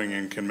we're doing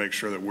and can make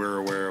sure that we're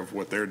aware of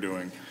what they're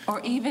doing. Or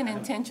even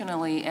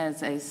intentionally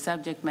as a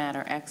subject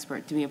matter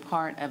expert to be a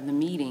part of the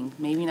meeting,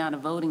 maybe not a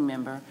voting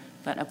member,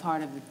 but a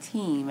part of the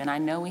team. And I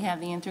know we have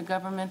the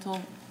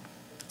intergovernmental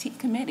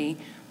committee,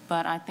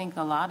 but I think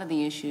a lot of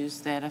the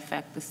issues that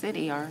affect the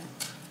city are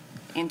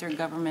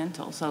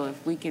intergovernmental. So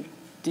if we could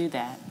do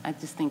that, I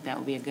just think that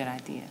would be a good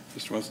idea.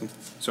 Mr. Winston?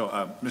 So,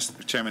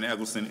 Mr. Chairman,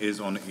 Eggleston is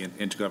on the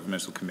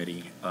Intergovernmental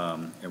Committee,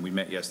 and we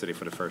met yesterday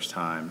for the first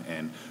time,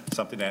 and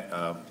something that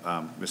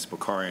Mr.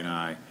 Bakari and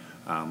I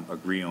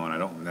agree on. I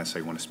don't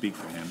necessarily want to speak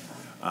for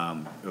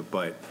him,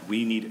 but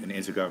we need an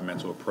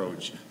intergovernmental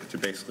approach to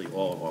basically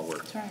all of our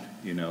work. That's right.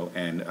 You know,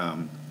 and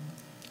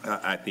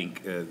I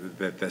think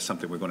that that's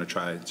something we're going to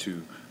try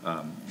to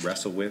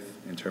wrestle with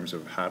in terms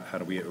of how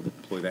do we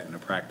employ that into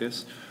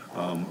practice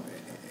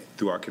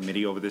through our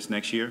committee over this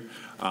next year.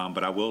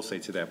 But I will say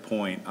to that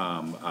point,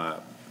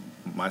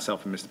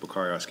 myself and Mr.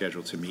 Bakari are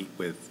scheduled to meet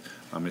with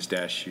Ms.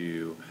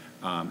 Dashew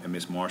and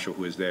Ms. Marshall,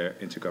 who is their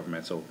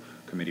intergovernmental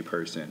committee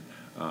person,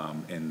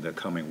 in the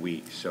coming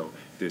weeks. So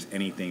if there's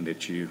anything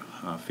that you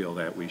feel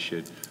that we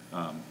should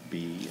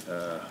be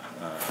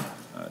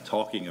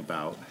talking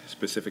about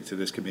specific to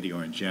this committee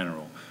or in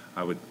general,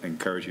 I would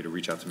encourage you to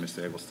reach out to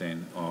Mr.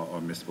 Eggleston or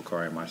Mr.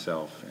 Bakari and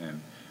myself, and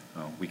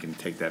we can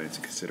take that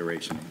into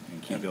consideration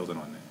and keep building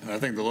on that. And I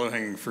think the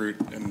low-hanging fruit,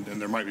 and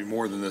there might be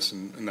more than this,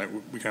 and that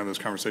we can have those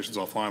conversations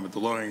offline, but the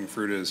low-hanging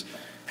fruit is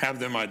have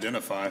them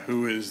identify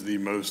who is the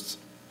most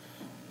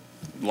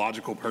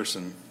logical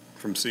person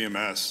from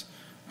CMS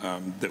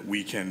that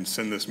we can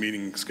send this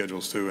meeting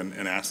schedules to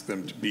and ask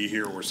them to be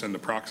here or send a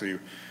proxy,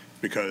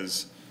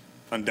 because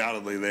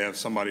undoubtedly they have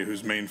somebody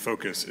whose main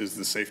focus is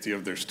the safety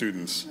of their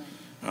students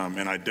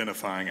and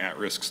identifying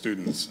at-risk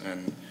students.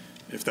 And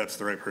if that's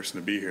the right person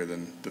to be here,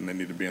 then they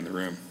need to be in the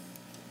room.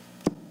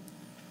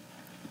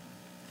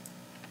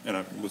 And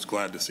I was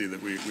glad to see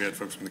that we had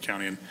folks from the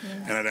county. And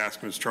I'd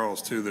ask Ms.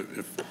 Charles, too, that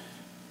if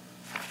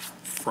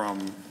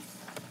from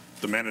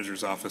the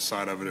manager's office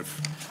side of it,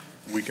 if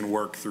we can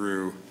work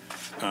through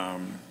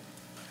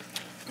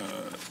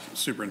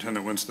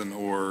Superintendent Winston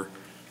or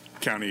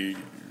County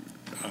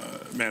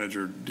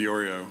Manager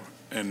Diorio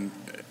and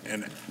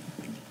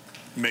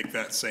make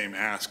that same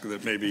ask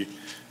that maybe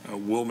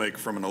we'll make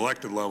from an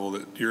elected level,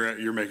 that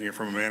you're making it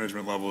from a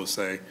management level, to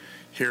say,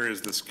 here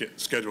is the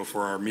schedule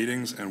for our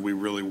meetings, and we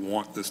really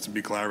want this to be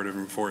collaborative,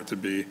 and for it to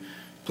be,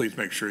 please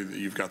make sure that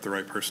you've got the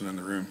right person in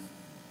the room.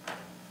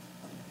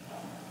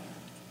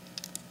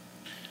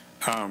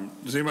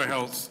 Does anybody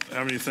else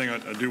have anything?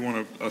 I do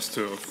want us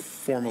to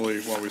formally,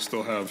 while we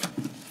still have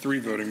 3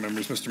 voting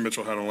members, Mr.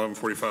 Mitchell had an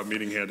 11:45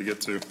 meeting he had to get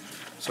to.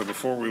 So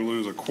before we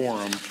lose a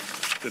quorum,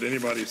 did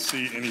anybody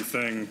see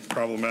anything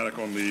problematic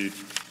on the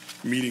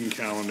meeting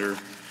calendar?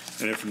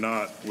 And if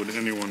not, would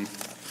anyone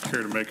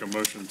care to make a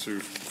motion to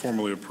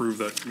formally approve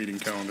that meeting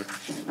calendar?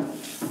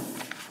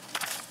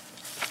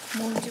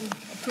 Move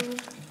to approve.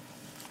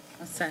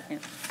 A second.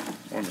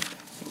 Wonderful.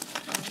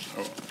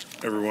 Oh,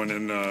 everyone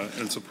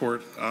in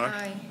support?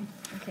 Aye?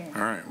 Okay.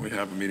 All right, we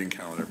have a meeting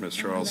calendar, Ms.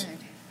 Charles. Glad.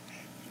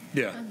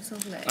 Yeah. I'm so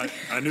glad.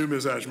 I knew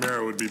Ms.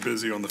 Ashmera would be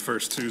busy on the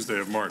first Tuesday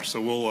of March, so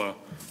we'll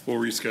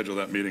reschedule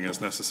that meeting as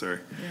necessary.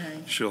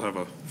 Right. She'll have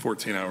a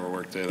 14-hour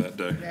workday that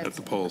day at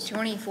the polls.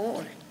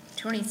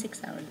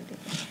 26 hours a day.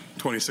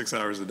 26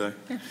 hours a day?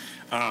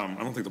 I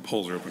don't think the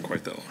polls are open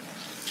quite that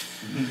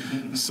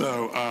long.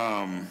 So,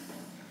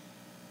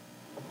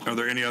 are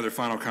there any other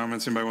final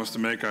comments anybody wants to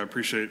make? I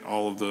appreciate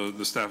all of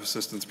the staff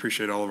assistants,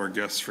 appreciate all of our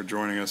guests for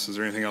joining us. Is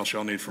there anything else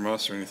y'all need from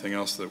us, or anything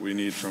else that we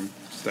need from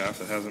staff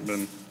that hasn't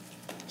been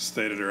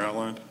stated or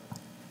outlined?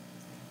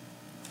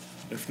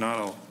 If not,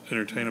 I'll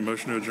Entertain a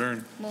motion to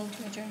adjourn. Move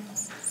to adjourn.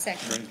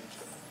 Second.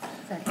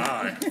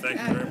 Aye, thank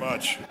you very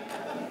much.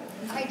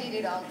 I did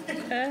it all.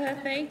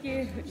 Thank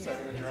you.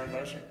 Second adjourn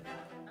motion?